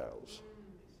Gentiles.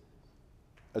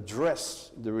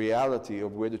 Address the reality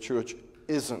of where the church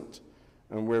isn't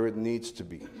and where it needs to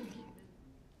be.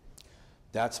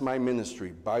 That's my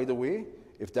ministry. By the way,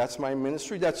 if that's my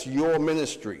ministry, that's your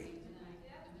ministry.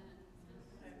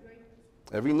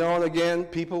 Every now and again,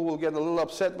 people will get a little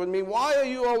upset with me. Why are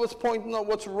you always pointing out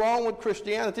what's wrong with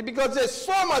Christianity? Because there's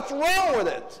so much wrong with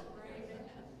it.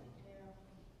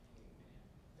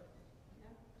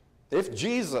 If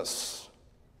Jesus,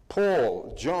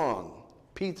 Paul, John,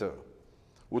 Peter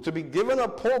were to be given a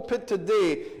pulpit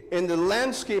today in the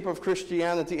landscape of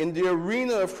Christianity, in the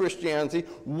arena of Christianity,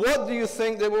 what do you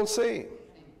think they will say?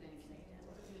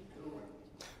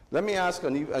 Let me ask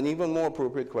an even more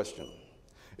appropriate question.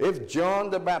 If John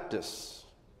the Baptist,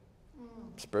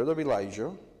 spirit of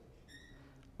Elijah,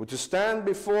 were to stand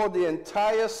before the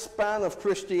entire span of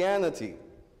Christianity,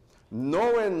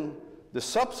 knowing the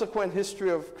subsequent history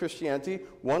of Christianity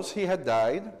once he had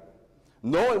died,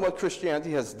 knowing what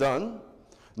Christianity has done,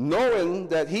 knowing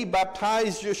that he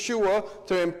baptized Yeshua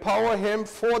to empower him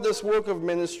for this work of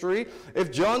ministry,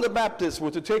 if John the Baptist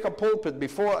were to take a pulpit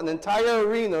before an entire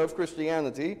arena of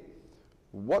Christianity,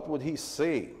 what would he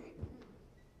say?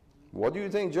 What do you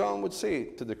think John would say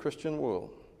to the Christian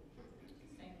world?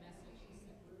 Same message he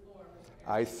said before.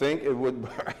 I think it would,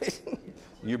 right?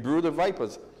 You brood of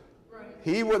vipers. Right.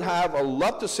 He would have a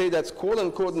lot to say that's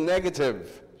quote-unquote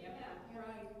negative.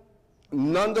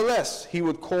 Nonetheless, he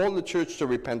would call the church to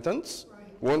repentance,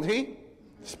 wouldn't he?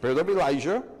 Spirit of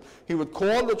Elijah. He would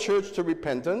call the church to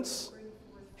repentance.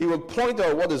 He would point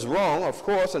out what is wrong, of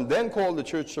course, and then call the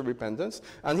church to repentance.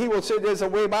 And he will say there's a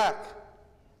way back.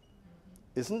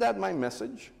 Isn't that my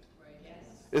message?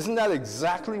 Isn't that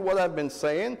exactly what I've been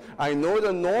saying? I know it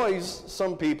annoys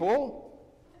some people.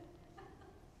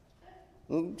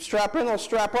 Strap in or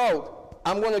strap out.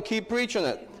 I'm going to keep preaching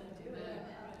it.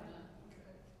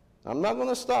 I'm not going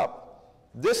to stop.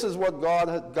 This is what God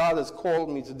has called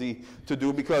me to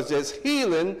do, because there's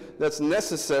healing that's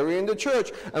necessary in the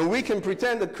church. And we can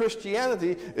pretend that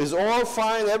Christianity is all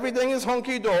fine, everything is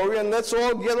hunky-dory, and let's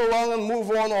all get along and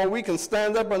move on, or we can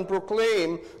stand up and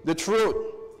proclaim the truth.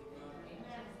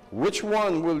 Which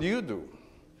one will you do?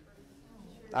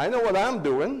 I know what I'm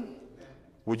doing.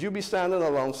 Would you be standing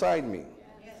alongside me?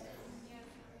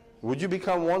 Would you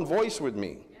become one voice with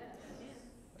me?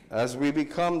 As we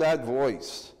become that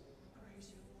voice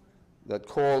that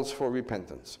calls for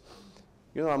repentance.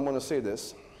 You know, I'm going to say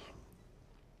this.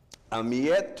 I'm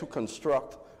yet to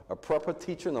construct a proper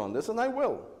teaching on this, and I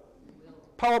will.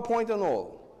 PowerPoint and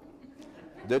all.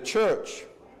 The church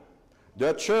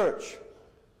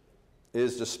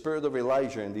is the spirit of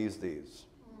Elijah in these days.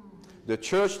 The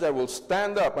church that will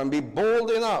stand up and be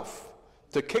bold enough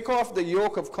to kick off the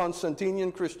yoke of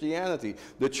Constantinian Christianity.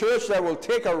 The church that will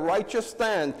take a righteous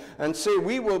stand and say,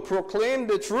 we will proclaim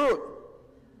the truth.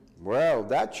 Well,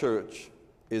 that church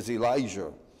is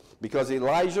Elijah, because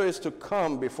Elijah is to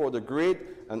come before the great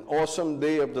and awesome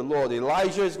day of the Lord.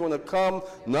 Elijah is going to come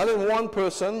not in one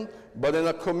person, but in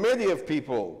a committee of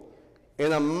people,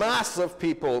 in a mass of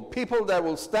people, people that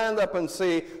will stand up and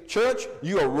say, church,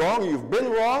 you are wrong, you've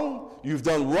been wrong, you've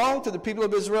done wrong to the people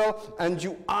of Israel, and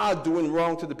you are doing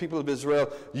wrong to the people of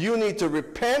Israel. You need to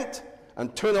repent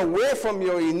and turn away from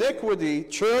your iniquity,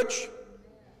 church,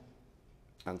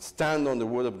 and stand on the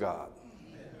word of God.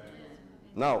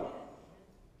 Now,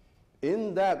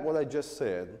 in that, what I just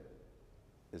said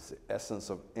is the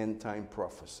essence of end-time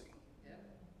prophecy.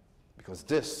 Because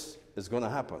this is going to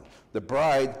happen. The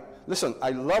bride, listen,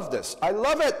 I love this. I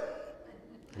love it.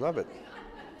 Love it.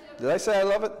 Did I say I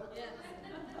love it?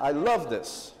 I love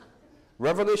this.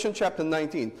 Revelation chapter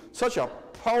 19. Such a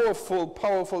powerful,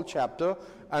 powerful chapter.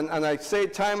 And I say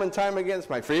time and time again, it's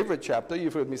my favorite chapter.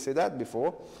 You've heard me say that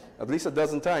before, at least a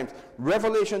dozen times.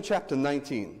 Revelation chapter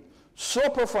 19. So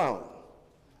profound.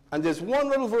 And there's one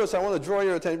little verse I want to draw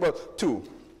your attention. Well, two.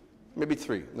 Maybe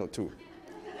three. No, two.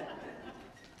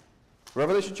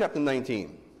 Revelation chapter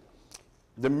 19.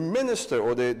 The minister,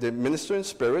 or the minister in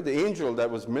spirit, the angel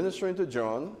that was ministering to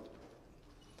John,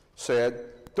 said,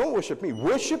 don't worship me.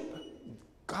 Worship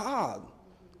God.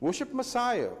 Worship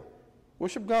Messiah.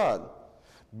 Worship God.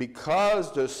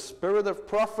 Because the spirit of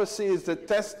prophecy is the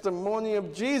testimony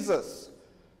of Jesus.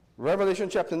 Revelation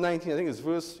chapter 19, I think it's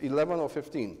verse 11 or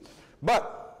 15.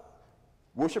 But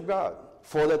worship God.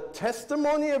 For the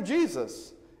testimony of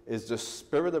Jesus is the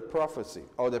spirit of prophecy.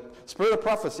 Or the spirit of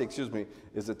prophecy, excuse me,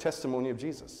 is the testimony of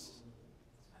Jesus.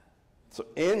 So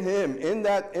in him, in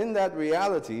that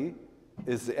reality,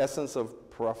 is the essence of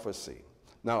prophecy.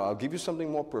 Now, I'll give you something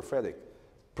more prophetic.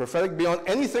 Prophetic beyond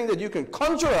anything that you can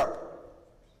conjure up.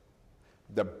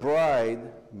 The bride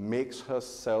makes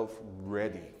herself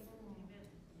ready.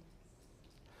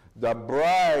 The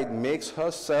bride makes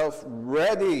herself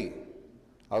ready.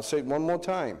 I'll say it one more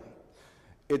time.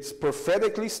 It's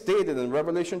prophetically stated in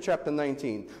Revelation chapter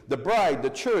 19. The bride, the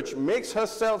church, makes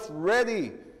herself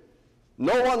ready.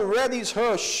 No one readies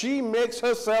her. She makes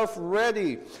herself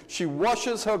ready. She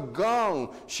washes her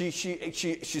gown. She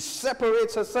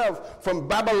separates herself from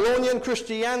Babylonian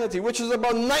Christianity, which is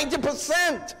about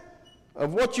 90%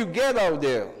 of what you get out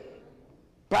there.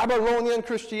 Babylonian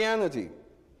Christianity.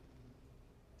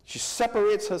 She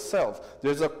separates herself.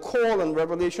 There's a call in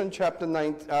Revelation chapter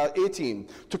 18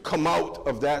 to come out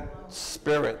of that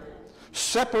spirit.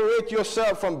 Separate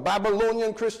yourself from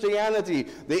Babylonian Christianity.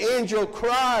 The angel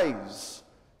cries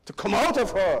to come out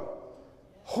of her.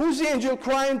 Who's the angel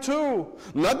crying to?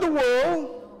 Not the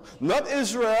world, not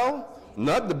Israel,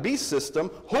 not the beast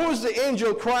system. Who's the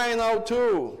angel crying out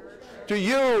to? To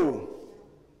you,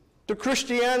 to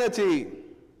Christianity.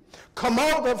 Come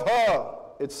out of her,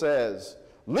 it says.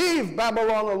 Leave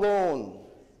Babylon alone.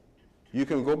 You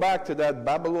can go back to that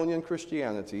Babylonian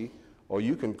Christianity, or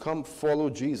you can come follow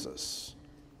Jesus.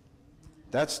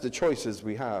 That's the choices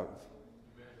we have.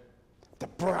 The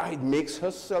bride makes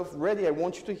herself ready. I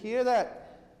want you to hear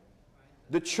that.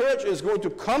 The church is going to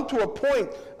come to a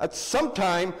point at some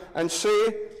time and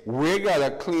say, we got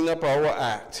to clean up our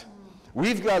act.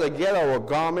 We've got to get our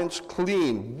garments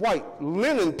clean, white,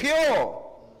 linen, pure.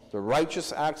 The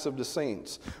righteous acts of the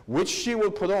saints, which she will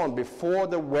put on before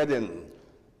the wedding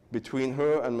between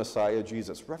her and Messiah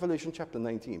Jesus. Revelation chapter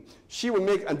 19. She will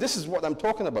make, and this is what I'm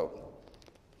talking about.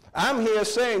 I'm here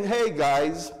saying, hey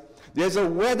guys, there's a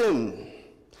wedding.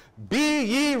 Be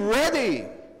ye ready.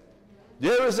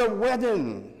 There is a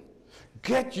wedding.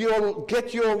 Get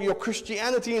your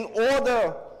Christianity in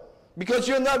order, because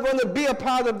you're not going to be a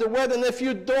part of the wedding if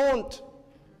you don't.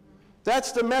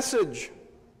 That's the message.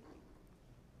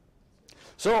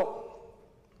 So,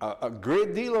 a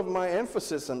great deal of my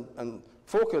emphasis and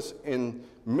focus in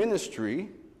ministry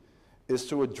is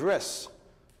to address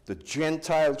the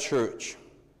Gentile church.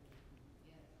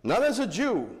 Not as a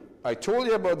Jew. I told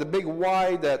you about the big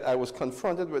why that I was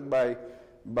confronted with by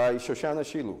Shoshana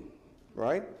Shilu,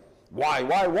 right? Why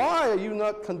are you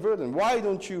not converting? Why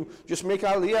don't you just make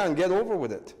Aliyah and get over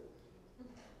with it?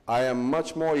 I am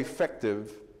much more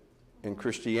effective in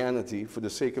Christianity for the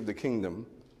sake of the kingdom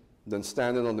than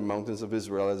standing on the mountains of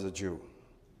Israel as a Jew.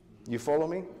 You follow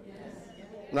me? Yes.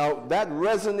 Now, that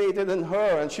resonated in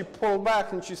her, and she pulled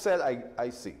back and she said, I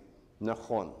see.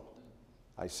 Nachon.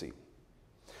 I see.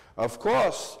 Of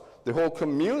course, the whole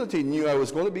community knew I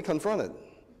was going to be confronted.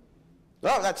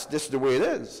 Well, this is the way it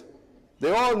is.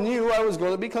 They all knew I was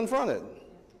going to be confronted.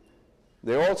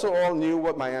 They also all knew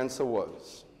what my answer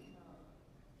was.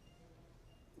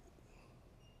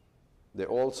 They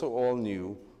also all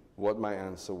knew what my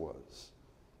answer was.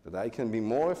 That I can be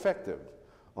more effective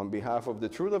on behalf of the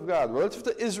truth of God, relative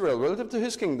to Israel, relative to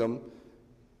his kingdom,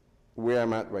 where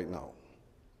I'm at right now.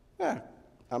 Yeah,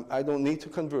 I don't need to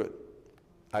convert.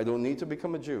 I don't need to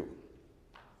become a Jew.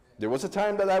 There was a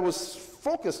time that I was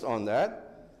focused on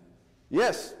that.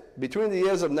 Yes, between the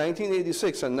years of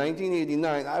 1986 and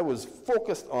 1989, I was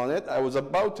focused on it. I was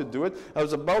about to do it. I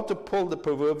was about to pull the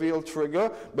proverbial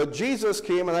trigger, but Jesus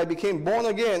came and I became born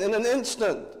again in an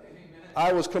instant. Amen.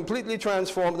 I was completely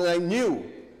transformed, and I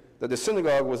knew that the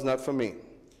synagogue was not for me. Amen.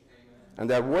 And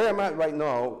that where I'm at right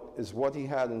now is what he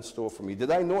had in store for me.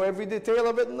 Did I know every detail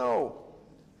of it? No.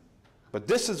 But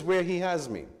this is where he has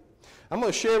me. I'm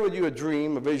going to share with you a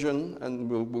dream, a vision, and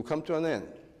we'll come to an end.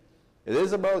 It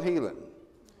is about healing.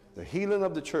 The healing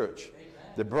of the church. Amen.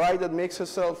 The bride that makes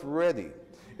herself ready.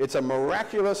 It's a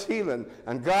miraculous healing,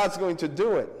 and God's going to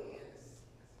do it.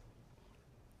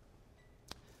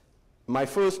 My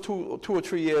first two or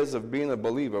 3 years of being a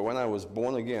believer, when I was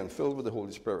born again, filled with the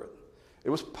Holy Spirit, it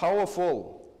was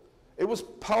powerful. It was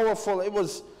powerful. It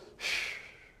was...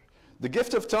 The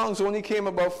gift of tongues only came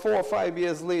about 4 or 5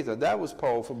 years later. That was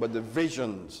powerful, but the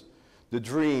visions, the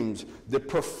dreams, the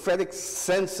prophetic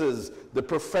senses, the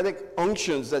prophetic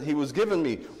unctions that he was giving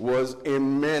me was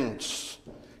immense.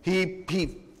 He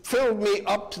filled me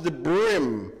up to the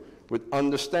brim with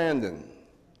understanding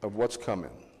of what's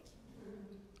coming.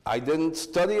 I didn't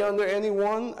study under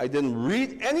anyone. I didn't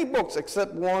read any books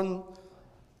except one,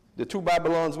 The Two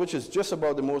Babylons, which is just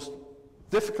about the most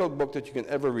difficult book that you can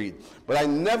ever read. But I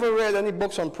never read any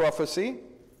books on prophecy.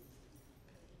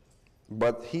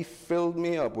 But he filled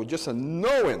me up with just a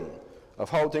knowing of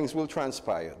how things will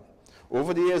transpire.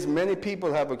 Over the years, many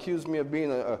people have accused me of being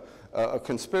a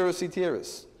conspiracy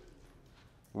theorist.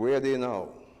 Where are they now?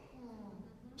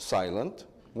 Silent.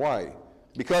 Why?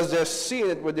 Because they're seeing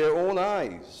it with their own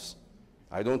eyes.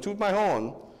 I don't toot my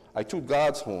horn. I toot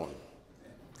God's horn.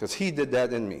 Because he did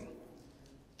that in me.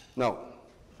 Now,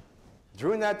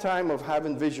 during that time of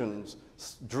having visions,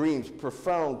 dreams,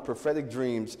 profound prophetic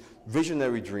dreams,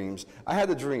 visionary dreams, I had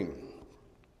a dream.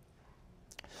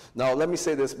 Now, let me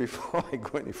say this before I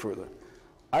go any further.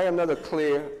 I am not a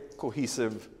clear,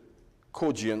 cohesive,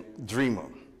 cogent dreamer.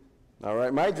 All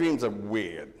right? My dreams are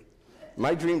weird.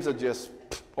 My dreams are just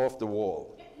off the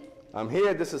wall. I'm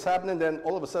here, this is happening, then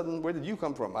all of a sudden, where did you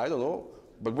come from? I don't know.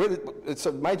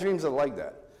 But my dreams are like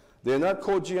that. They're not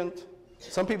cogent.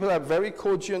 Some people have very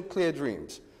cogent, clear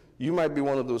dreams. You might be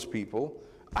one of those people.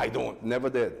 I don't,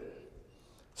 never did.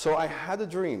 So I had a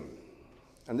dream,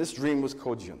 and this dream was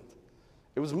cogent.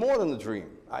 It was more than a dream.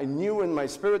 I knew in my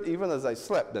spirit, even as I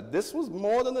slept, that this was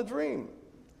more than a dream.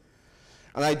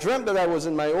 And I dreamt that I was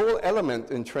in my old element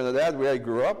in Trinidad, where I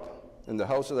grew up, in the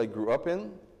house that I grew up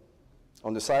in,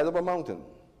 on the side of a mountain.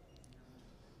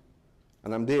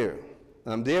 And I'm there.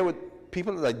 And I'm there with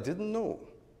people that I didn't know.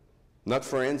 Not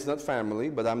friends, not family,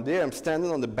 but I'm there. I'm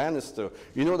standing on the banister.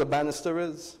 You know what the banister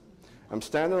is? I'm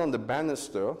standing on the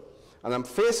banister, and I'm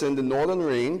facing the northern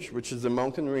range, which is the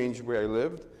mountain range where I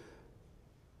lived.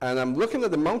 And I'm looking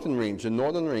at the mountain range, the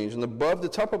northern range, and above the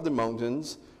top of the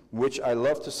mountains, which I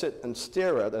loved to sit and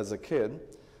stare at as a kid,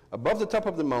 above the top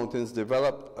of the mountains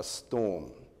developed a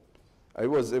storm. It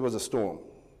was a storm.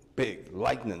 Big,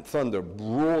 lightning, thunder,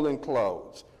 rolling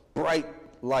clouds, bright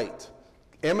light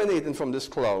emanating from this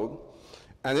cloud.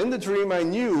 And in the dream, I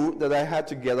knew that I had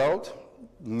to get out,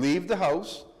 leave the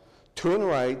house, turn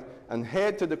right, and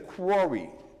head to the quarry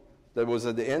that was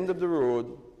at the end of the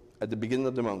road at the beginning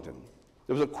of the mountain.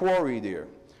 There was a quarry there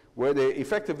where they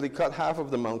effectively cut half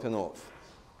of the mountain off.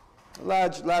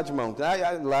 Large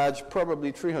mountain, large,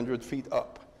 probably 300 feet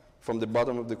up from the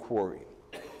bottom of the quarry.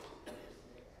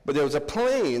 But there was a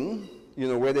plain, you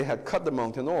know, where they had cut the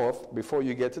mountain off before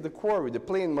you get to the quarry. The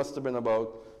plain must have been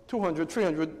about 200,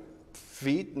 300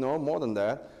 feet, no, more than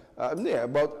that. Yeah,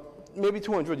 about maybe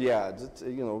 200 yards. It's,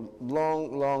 you know,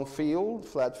 long field,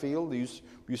 flat field. We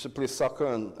used to play soccer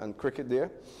and cricket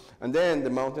there. And then the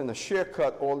mountain, a sheer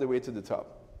cut all the way to the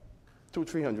top,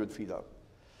 300 feet up.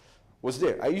 Was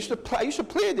there. I used to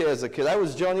play there as a kid. I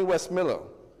was Johnny Westmiller.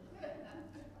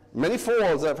 Many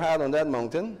falls I've had on that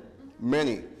mountain.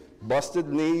 Many. Busted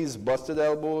knees, busted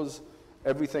elbows,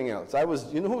 everything else.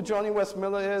 You know who Johnny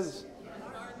Westmiller is?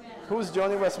 Who's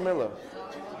Johnny Westmiller?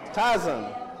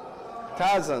 Tarzan.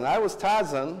 I was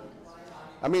Tarzan.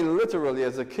 I mean, literally,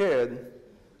 as a kid,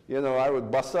 you know, I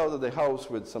would bust out of the house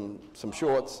with some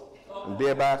shorts and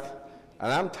bareback,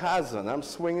 and I'm Tarzan. I'm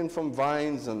swinging from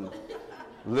vines and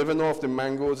living off the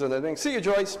mangoes and everything. See you,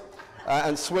 Joyce.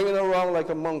 And swinging around like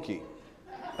a monkey.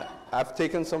 I've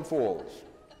taken some falls,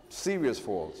 serious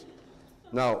falls.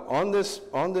 Now, on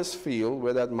this field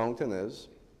where that mountain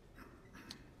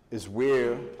is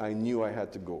where I knew I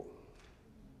had to go.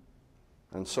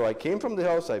 And so I came from the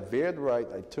house, I veered right,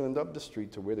 I turned up the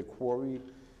street to where the quarry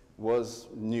was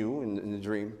new in the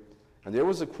dream, and there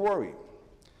was a quarry.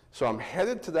 So I'm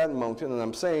headed to that mountain, and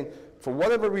I'm saying, for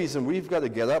whatever reason, we've got to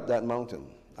get up that mountain.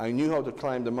 I knew how to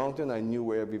climb the mountain, I knew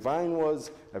where every vine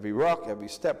was, every rock, every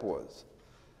step was.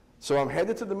 So I'm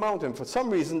headed to the mountain. For some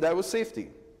reason, that was safety.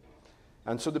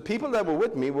 And so the people that were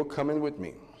with me were coming with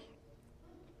me.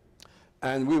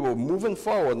 And we were moving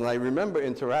forward, and I remember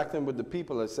interacting with the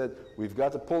people. I said, we've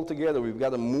got to pull together, we've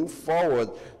got to move forward.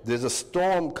 There's a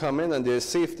storm coming, and there's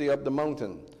safety up the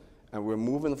mountain. And we're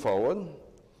moving forward.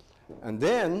 And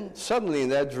then, suddenly in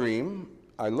that dream,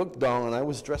 I looked down, and I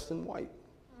was dressed in white.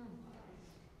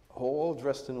 All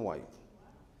dressed in white.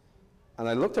 And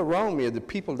I looked around me at the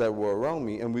people that were around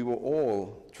me, and we were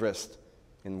all dressed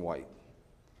in white.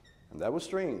 And that was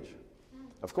strange.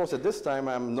 Of course, at this time,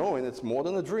 I'm knowing it's more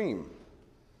than a dream.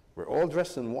 We're all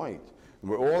dressed in white.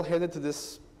 And we're all headed to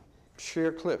this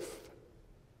sheer cliff.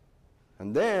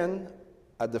 And then,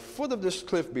 at the foot of this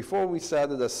cliff, before we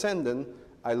started ascending,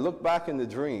 I looked back in the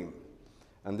dream.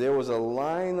 And there was a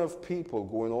line of people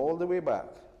going all the way back.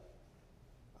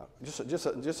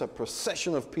 Just a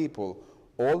procession of people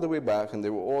all the way back, and they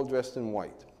were all dressed in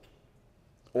white.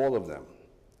 All of them.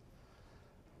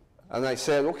 And I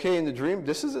said, okay, in the dream,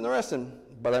 this is interesting,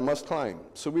 but I must climb.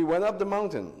 So we went up the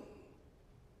mountain.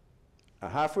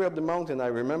 And halfway up the mountain, I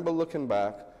remember looking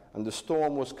back, and the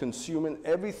storm was consuming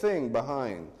everything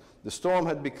behind. The storm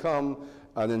had become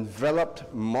an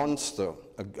enveloped monster,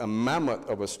 a mammoth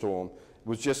of a storm. It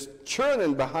was just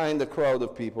churning behind the crowd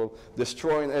of people,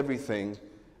 destroying everything,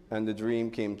 and the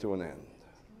dream came to an end.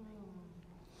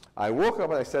 I woke up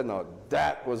and I said, no,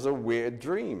 that was a weird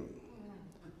dream.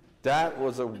 That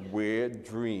was a weird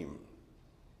dream.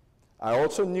 I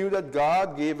also knew that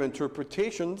God gave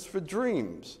interpretations for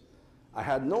dreams. I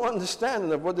had no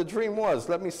understanding of what the dream was.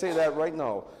 Let me say that right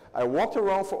now. I walked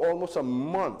around for almost a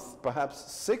month,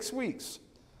 perhaps 6 weeks,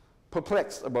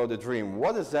 perplexed about the dream.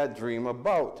 What is that dream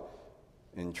about?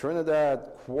 In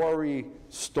Trinidad, quarry,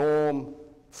 storm,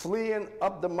 fleeing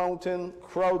up the mountain,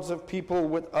 crowds of people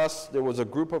with us. There was a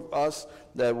group of us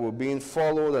that were being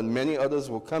followed, and many others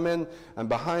were coming, and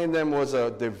behind them was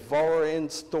a devouring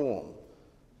storm.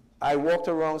 I walked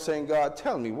around saying, God,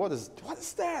 tell me, what is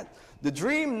that? The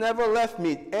dream never left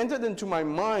me. It entered into my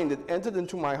mind. It entered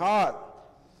into my heart.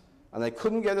 And I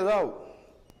couldn't get it out.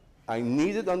 I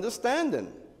needed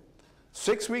understanding.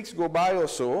 6 weeks go by or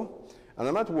so, and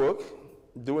I'm at work,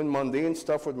 doing mundane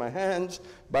stuff with my hands.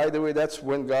 By the way, that's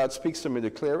when God speaks to me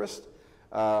the clearest.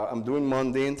 I'm doing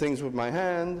mundane things with my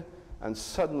hand, and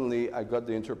suddenly I got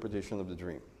the interpretation of the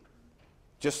dream.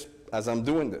 Just as I'm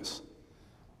doing this.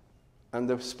 And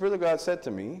the Spirit of God said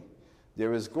to me,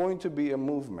 there is going to be a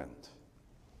movement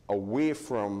away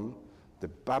from the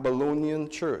Babylonian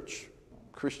church,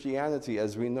 Christianity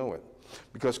as we know it.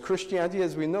 Because Christianity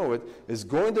as we know it is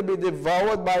going to be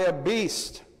devoured by a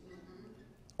beast.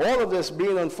 All of this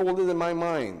being unfolded in my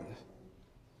mind.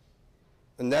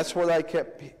 And that's what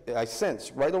I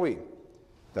sensed right away.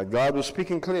 That God was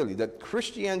speaking clearly, that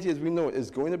Christianity as we know it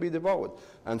is going to be devoured.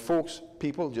 And folks,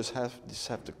 people just have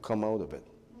to come out of it.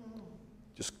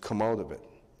 Just come out of it.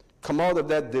 Come out of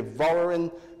that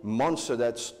devouring monster,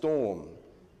 that storm,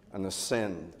 and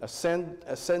ascend.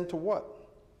 Ascend to what?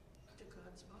 To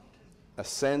God's mountain.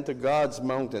 Ascend to God's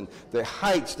mountain. The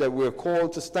heights that we're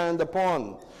called to stand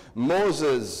upon.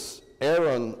 Moses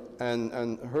Aaron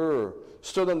and Hur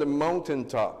stood on the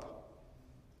mountaintop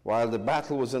while the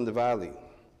battle was in the valley.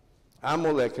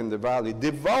 Amalek in the valley,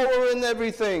 devouring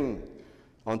everything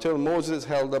until Moses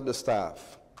held up the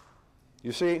staff.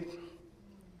 You see,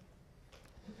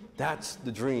 that's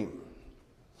the dream.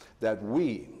 That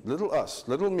we, little us,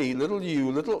 little me, little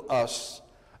you, little us,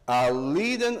 are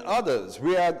leading others.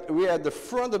 We are at the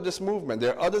front of this movement.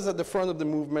 There are others at the front of the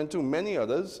movement too, many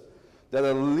others, that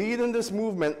are leading this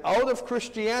movement out of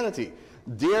Christianity.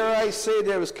 Dare I say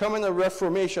there is coming a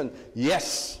reformation?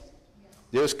 Yes,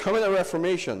 there is coming a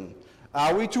reformation.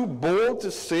 Are we too bold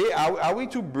to say, are we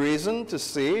too brazen to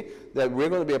say that we're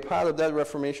going to be a part of that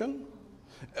reformation?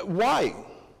 Why?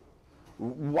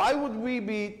 Why would we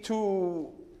be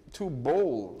too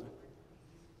bold?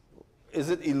 Is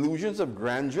it illusions of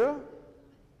grandeur?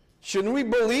 Shouldn't we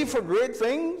believe for great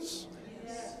things?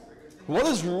 Yes. What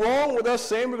is wrong with us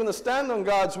saying we're going to stand on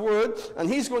God's word and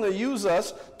he's going to use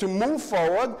us to move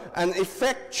forward and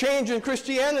effect change in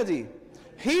Christianity?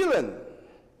 Healing.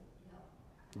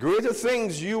 Greater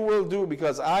things you will do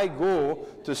because I go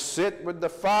to sit with the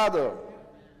Father.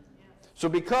 So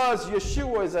because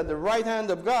Yeshua is at the right hand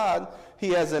of God, he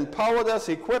has empowered us,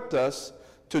 equipped us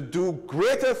to do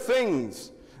greater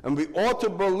things. And we ought to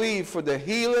believe for the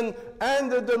healing and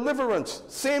the deliverance.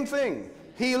 Same thing.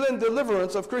 Healing,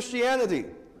 deliverance of Christianity.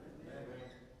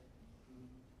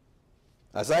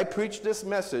 As I preach this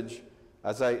message,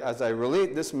 as I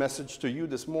relate this message to you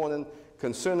this morning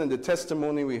concerning the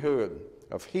testimony we heard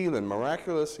of healing,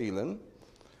 miraculous healing,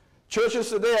 churches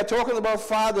today are talking about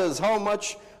fathers, how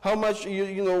much,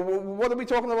 you know, what are we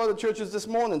talking about at churches this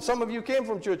morning? Some of you came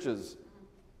from churches.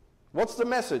 What's the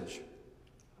message?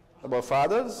 About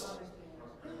fathers?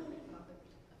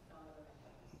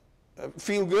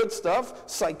 Feel good stuff?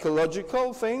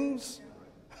 Psychological things?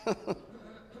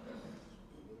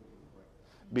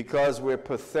 Because we're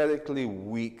pathetically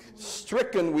weak.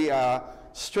 Stricken, we are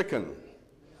stricken.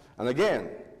 And again,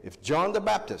 if John the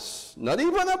Baptist, not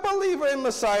even a believer in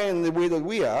Messiah in the way that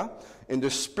we are, in the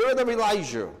spirit of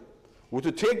Elijah, were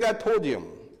to take that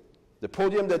podium, the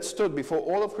podium that stood before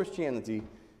all of Christianity,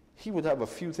 he would have a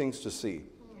few things to say.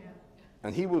 Yeah.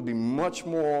 And he will be much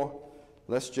more,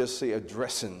 let's just say,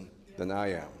 addressing than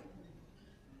I am.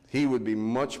 He would be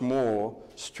much more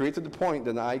straight to the point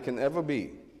than I can ever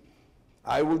be.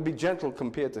 I will be gentle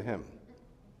compared to him.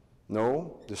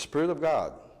 No, the Spirit of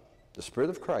God, the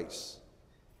Spirit of Christ,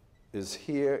 is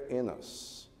here in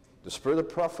us. The spirit of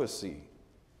prophecy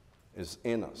is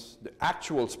in us. The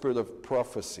actual spirit of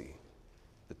prophecy,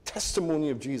 the testimony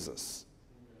of Jesus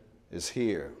is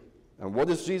here. And what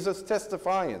is Jesus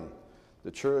testifying?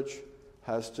 The church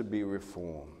has to be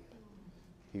reformed.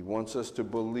 He wants us to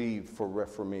believe for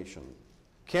reformation.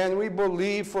 Can we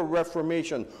believe for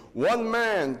reformation? One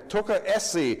man took an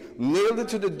essay, nailed it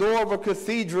to the door of a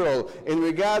cathedral in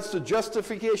regards to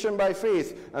justification by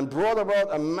faith, and brought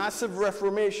about a massive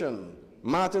reformation.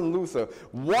 Martin Luther.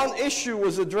 One issue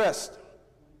was addressed.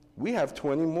 We have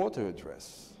 20 more to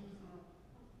address.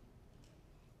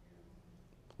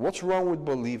 What's wrong with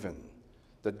believing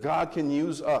that God can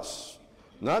use us,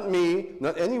 not me,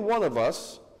 not any one of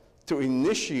us, to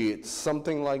initiate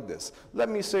something like this? Let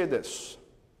me say this.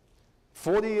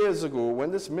 40 years ago,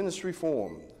 when this ministry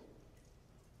formed,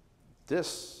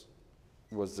 this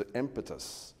was the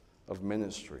impetus of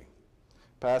ministry.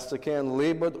 Pastor Ken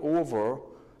labored over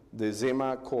the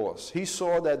Zemach course. He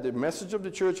saw that the message of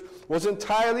the church was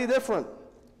entirely different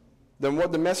than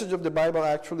what the message of the Bible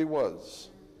actually was.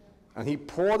 And he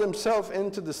poured himself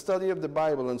into the study of the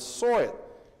Bible and saw it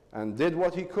and did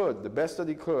what he could, the best that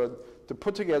he could, to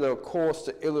put together a course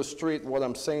to illustrate what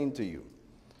I'm saying to you.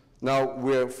 Now,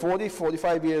 we're 40,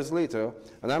 45 years later,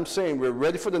 and I'm saying we're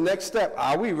ready for the next step.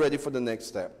 Are we ready for the next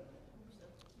step?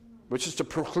 Which is to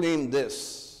proclaim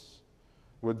this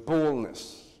with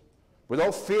boldness,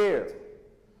 without fear,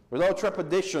 without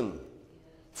trepidation.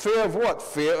 Fear of what?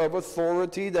 Fear of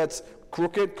authority that's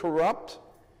crooked, corrupt.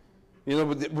 You know,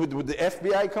 would the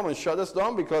FBI come and shut us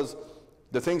down because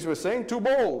the things we're saying too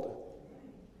bold?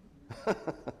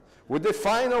 Would they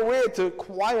find a way to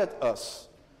quiet us?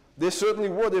 They certainly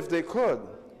would if they could.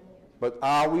 But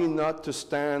are we not to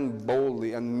stand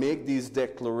boldly and make these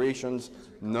declarations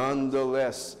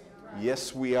nonetheless?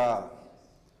 Yes, we are.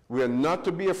 We are not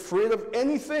to be afraid of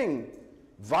anything.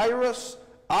 Virus,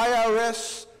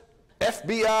 IRS,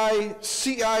 FBI,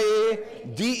 CIA,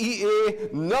 DEA,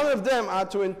 none of them are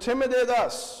to intimidate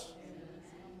us.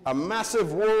 A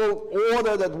massive world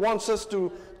order that wants us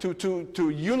to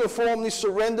uniformly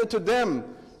surrender to them.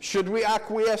 Should we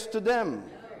acquiesce to them?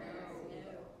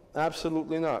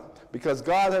 Absolutely not. Because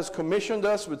God has commissioned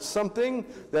us with something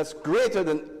that's greater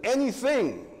than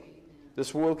anything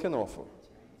this world can offer.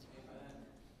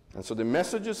 And so the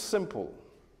message is simple.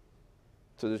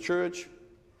 To the church,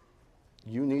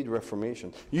 you need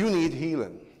reformation. You need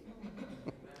healing.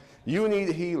 You need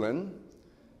healing.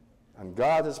 And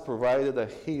God has provided a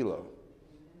healer.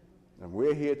 And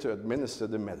we're here to administer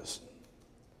the medicine.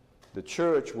 The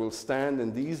church will stand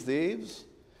in these days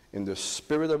in the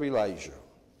spirit of Elijah.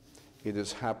 It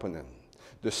is happening.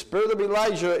 The spirit of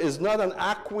Elijah is not an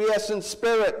acquiescent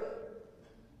spirit.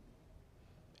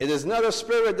 It is not a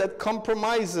spirit that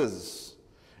compromises.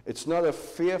 It's not a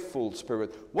fearful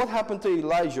spirit. What happened to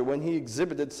Elijah when he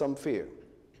exhibited some fear?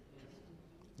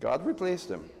 God replaced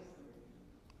him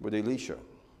with Elisha.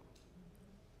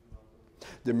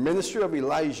 The ministry of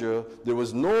Elijah, there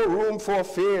was no room for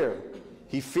fear.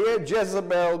 He feared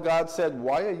Jezebel. God said,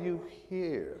 "Why are you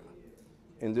here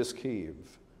in this cave?"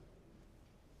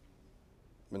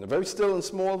 In a very still and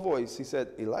small voice, he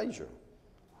said, "Elijah,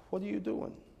 what are you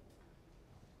doing?"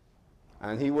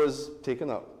 And he was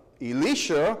taken up.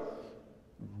 Elisha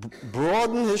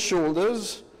broadened his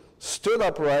shoulders, stood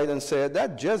upright, and said,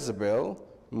 "That Jezebel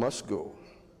must go."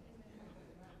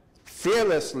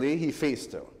 Fearlessly, he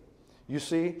faced her. You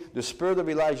see, the spirit of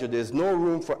Elijah, there's no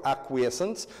room for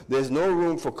acquiescence. There's no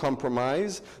room for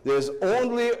compromise. There's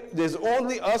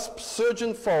only us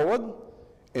surging forward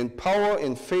in power,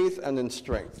 in faith, and in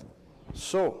strength.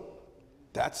 So,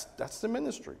 that's the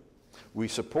ministry. We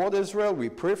support Israel. We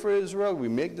pray for Israel. We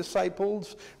make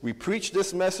disciples. We preach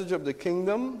this message of the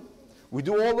kingdom. We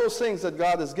do all those things that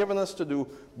God has given us to do,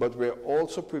 but we're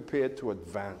also prepared to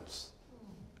advance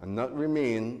and not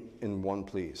remain in one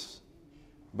place,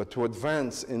 but to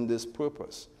advance in this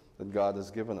purpose that God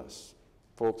has given us.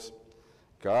 Folks,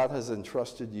 God has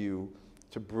entrusted you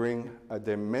to bring a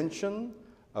dimension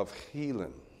of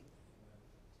healing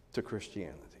to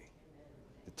Christianity.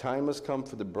 The time has come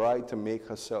for the bride to make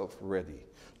herself ready,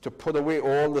 to put away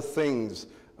all the things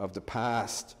of the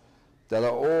past that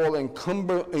are all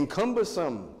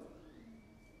encumbersome.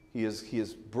 He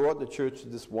has brought the church to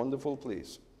this wonderful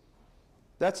place.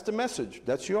 That's the message.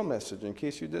 That's your message, in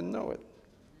case you didn't know it.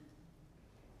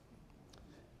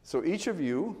 So each of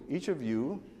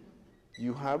you,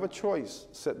 you have a choice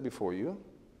set before you.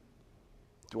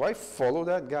 Do I follow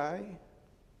that guy?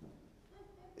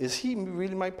 Is he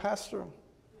really my pastor?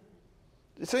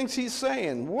 The things he's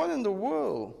saying, what in the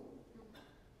world?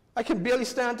 I can barely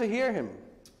stand to hear him.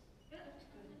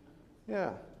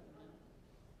 Yeah.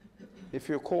 If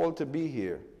you're called to be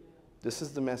here, this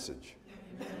is the message.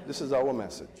 This is our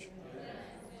message.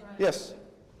 Yes?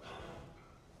 I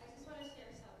just want to share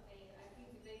something. I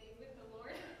think today with the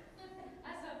Lord,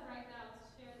 as of right now, to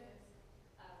share this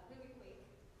really quick.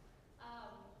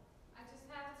 I just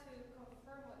have to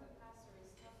confirm what the pastor is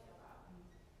talking about.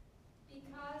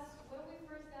 Because when we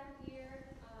first got here,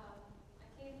 I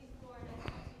came before and I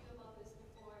talked to you about this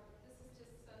before. This is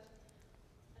just such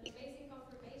an amazing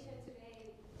confirmation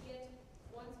today, yet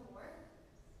once more.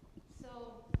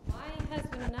 So my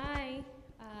husband and I,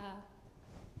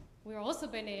 we're also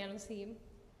B'nai Anosim,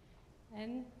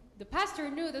 and the pastor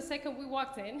knew the second we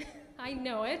walked in. I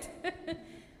know it.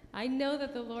 I know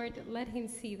that the Lord let him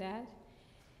see that.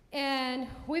 And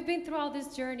we've been through all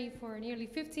this journey for nearly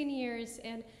 15 years,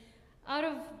 and out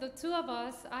of the two of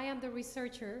us, I am the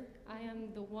researcher. I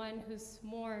am the one who's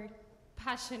more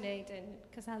passionate, and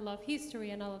because I love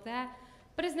history and all of that,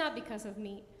 but it's not because of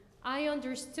me. I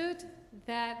understood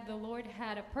that the Lord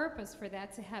had a purpose for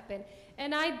that to happen.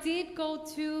 And I did go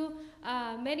to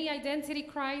many identity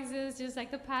crises, just like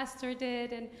the pastor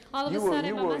did, and all of a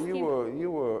sudden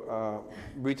You were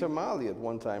Rita Marley at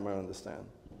one time, I understand.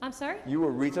 I'm sorry? You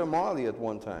were Rita Marley at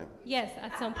one time. Yes,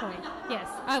 at some point. Yes,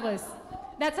 I was.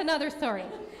 That's another story.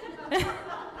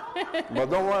 But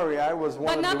don't worry, I was one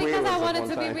of the But not because I wanted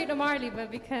to be time. Rita Marley,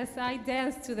 but because I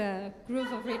danced to the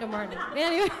groove of Rita Marley.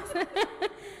 Anyways.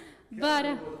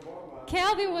 But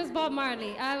Calvin was Bob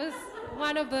Marley. I was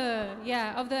one of the,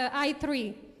 of the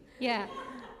I3. Yeah.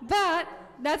 But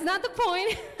that's not the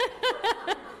point.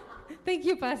 Thank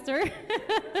you, Pastor.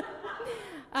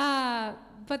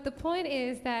 But the point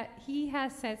is that he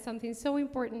has said something so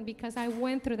important because I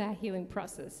went through that healing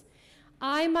process.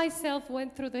 I myself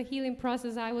went through the healing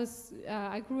process. I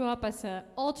grew up as an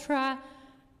ultra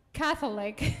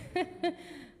Catholic.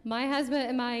 My husband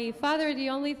and my father, the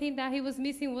only thing that he was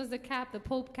missing was the cap, the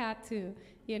Pope cap too,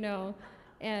 but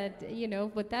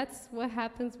that's what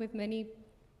happens with many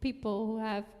people who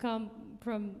have come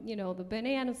from, the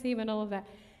B'nai Anosim and all of that.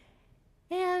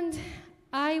 And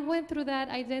I went through that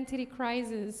identity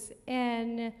crisis,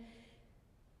 and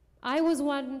I was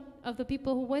one of the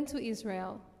people who went to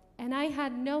Israel, and I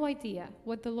had no idea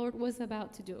what the Lord was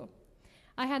about to do.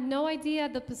 I had no idea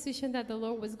the position that the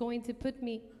Lord was going to put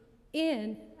me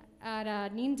in at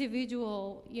an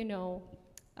individual,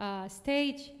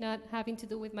 stage, not having to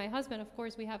do with my husband. Of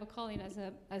course, we have a calling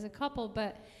as a couple,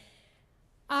 but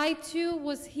I too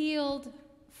was healed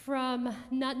from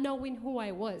not knowing who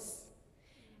I was.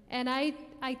 And I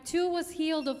too was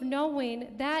healed of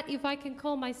knowing that if I can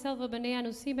call myself a B'nai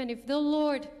Anusim, and if the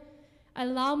Lord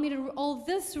allow me to do all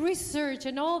this research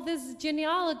and all this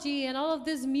genealogy and all of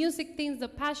these music things, the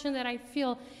passion that I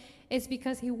feel, is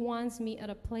because he wants me at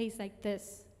a place like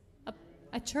this,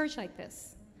 a church like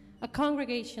this, a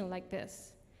congregation like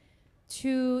this,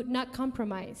 to not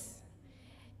compromise.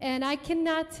 And I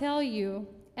cannot tell you,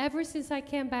 ever since I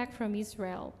came back from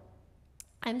Israel,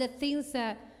 and the things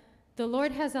that the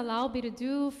Lord has allowed me to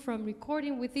do, from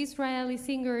recording with Israeli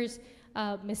singers,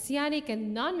 Messianic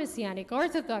and non-Messianic,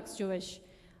 Orthodox Jewish,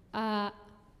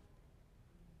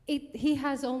 he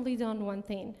has only done one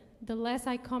thing. The less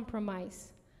I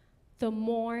compromise, the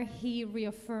more he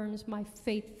reaffirms my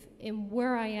faith in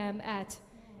where I am at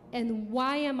and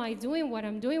why am I doing what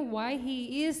I'm doing, why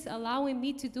he is allowing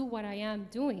me to do what I am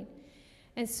doing.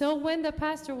 And so when the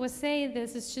pastor was saying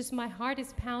this, it's just my heart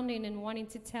is pounding and wanting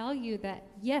to tell you that,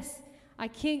 yes, I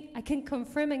can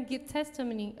confirm and give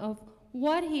testimony of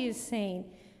what he is saying.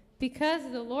 Because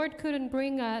the Lord couldn't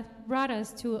brought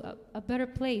us to a better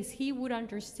place, he would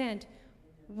understand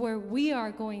where we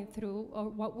are going through, or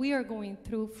what we are going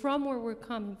through, from where we're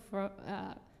coming from,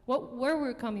 where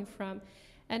we're coming from.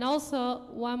 And also,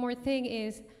 one more thing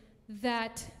is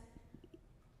that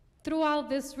throughout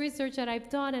this research that I've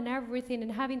done and everything,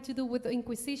 and having to do with the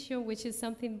Inquisition, which is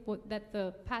something that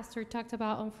the pastor talked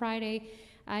about on Friday,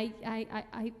 I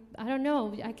don't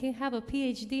know, I can have a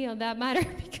PhD on that matter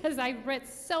because I've read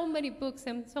so many books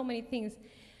and so many things.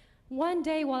 One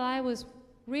day while I was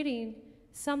reading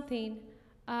something,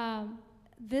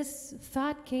 this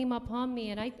thought came upon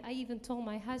me, and I even told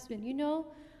my husband,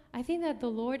 I think that the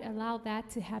Lord allowed that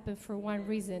to happen for one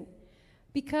reason.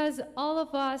 Because all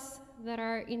of us that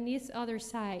are in this other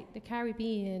side, the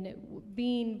Caribbean,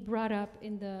 being brought up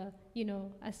in the,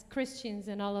 as Christians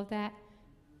and all of that,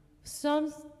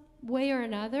 some way or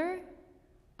another,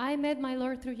 I met my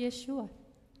Lord through Yeshua.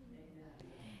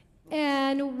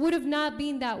 And would have not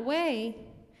been that way,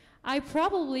 I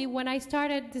probably, when I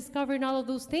started discovering all of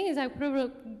those things, I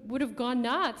probably would have gone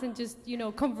nuts and just,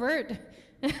 convert.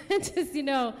 just,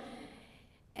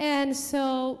 And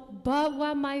so, but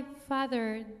what my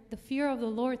father, the fear of the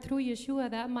Lord through Yeshua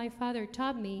that my father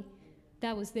taught me,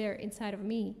 that was there inside of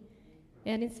me.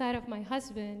 And inside of my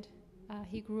husband,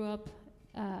 he grew up,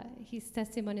 his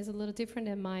testimony is a little different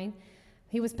than mine.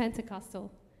 He was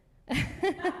Pentecostal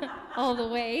all the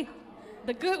way,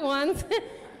 the good ones.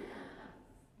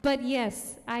 But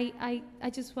yes, I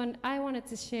wanted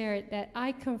to share that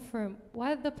I confirm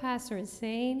what the pastor is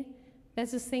saying.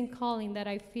 That's the same calling that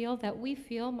I feel, that we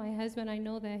feel. My husband, I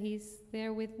know that he's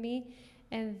there with me,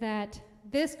 and that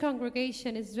this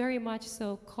congregation is very much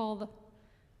so called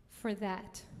for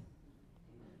that.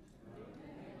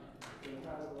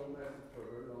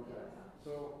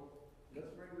 So let's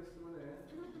bring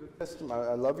this to an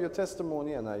end. I love your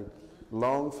testimony, and I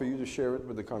long for you to share it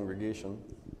with the congregation.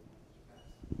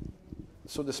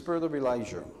 So the spirit of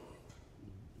Elijah.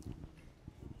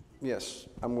 Yes,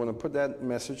 I'm going to put that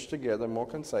message together more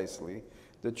concisely.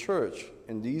 The church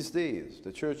in these days,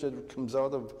 the church that comes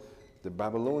out of the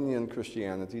Babylonian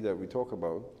Christianity that we talk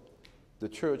about, the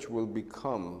church will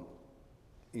become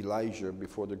Elijah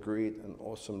before the great and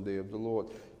awesome day of the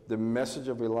Lord. The message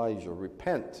of Elijah,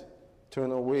 repent,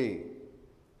 turn away,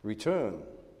 return,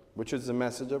 which is the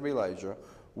message of Elijah,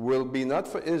 will be not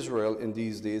for Israel in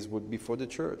these days, would be for the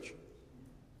church.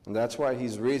 And that's why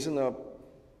he's raising up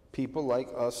people like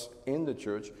us in the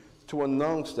church to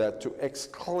announce that, to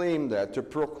exclaim that, to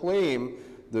proclaim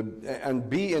and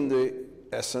be in the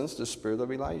essence, the spirit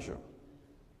of Elijah.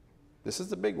 This is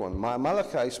the big one.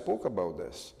 Malachi spoke about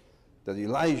this, that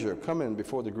Elijah coming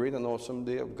before the great and awesome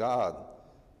day of God.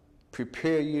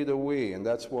 Prepare ye the way, and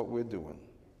that's what we're doing.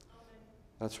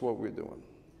 That's what we're doing.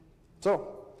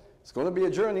 So, it's going to be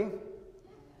a journey.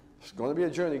 It's going to be a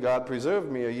journey. God preserved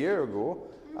me a year ago.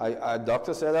 A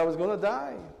doctor said I was going to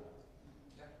die.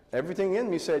 Everything in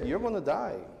me said, you're going to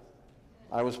die.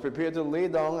 I was prepared to lay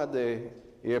down at the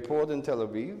airport in Tel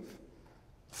Aviv,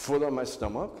 foot on my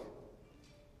stomach.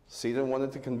 Satan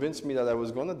wanted to convince me that I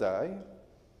was going to die.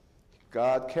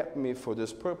 God kept me for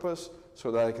this purpose so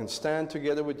that I can stand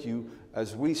together with you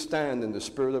as we stand in the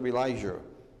spirit of Elijah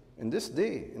in this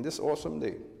day, in this awesome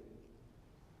day.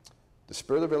 The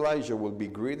spirit of Elijah will be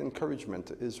great encouragement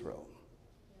to Israel.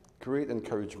 Great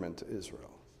encouragement to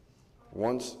Israel.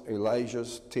 Once Elijah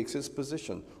takes his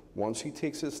position, once he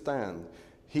takes his stand,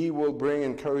 he will bring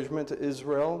encouragement to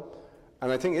Israel.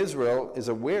 And I think Israel is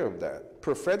aware of that.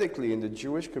 Prophetically, in the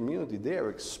Jewish community, they are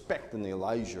expecting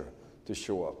Elijah to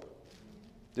show up.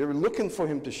 They're looking for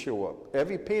him to show up.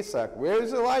 Every Pesach, where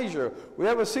is Elijah? We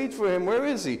have a seat for him. Where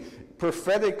is he?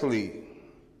 Prophetically,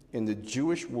 in the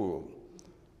Jewish world,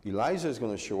 Elijah is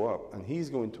going to show up, and he's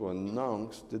going to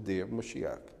announce the day of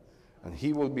Mashiach. And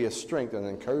he will be a strength and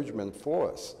encouragement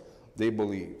for us, they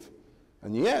believe.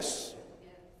 And yes,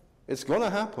 it's going to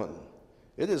happen.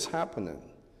 It is happening.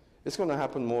 It's going to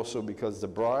happen more so because the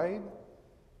bride,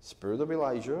 spirit of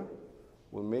Elijah,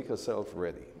 will make herself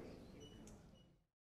ready.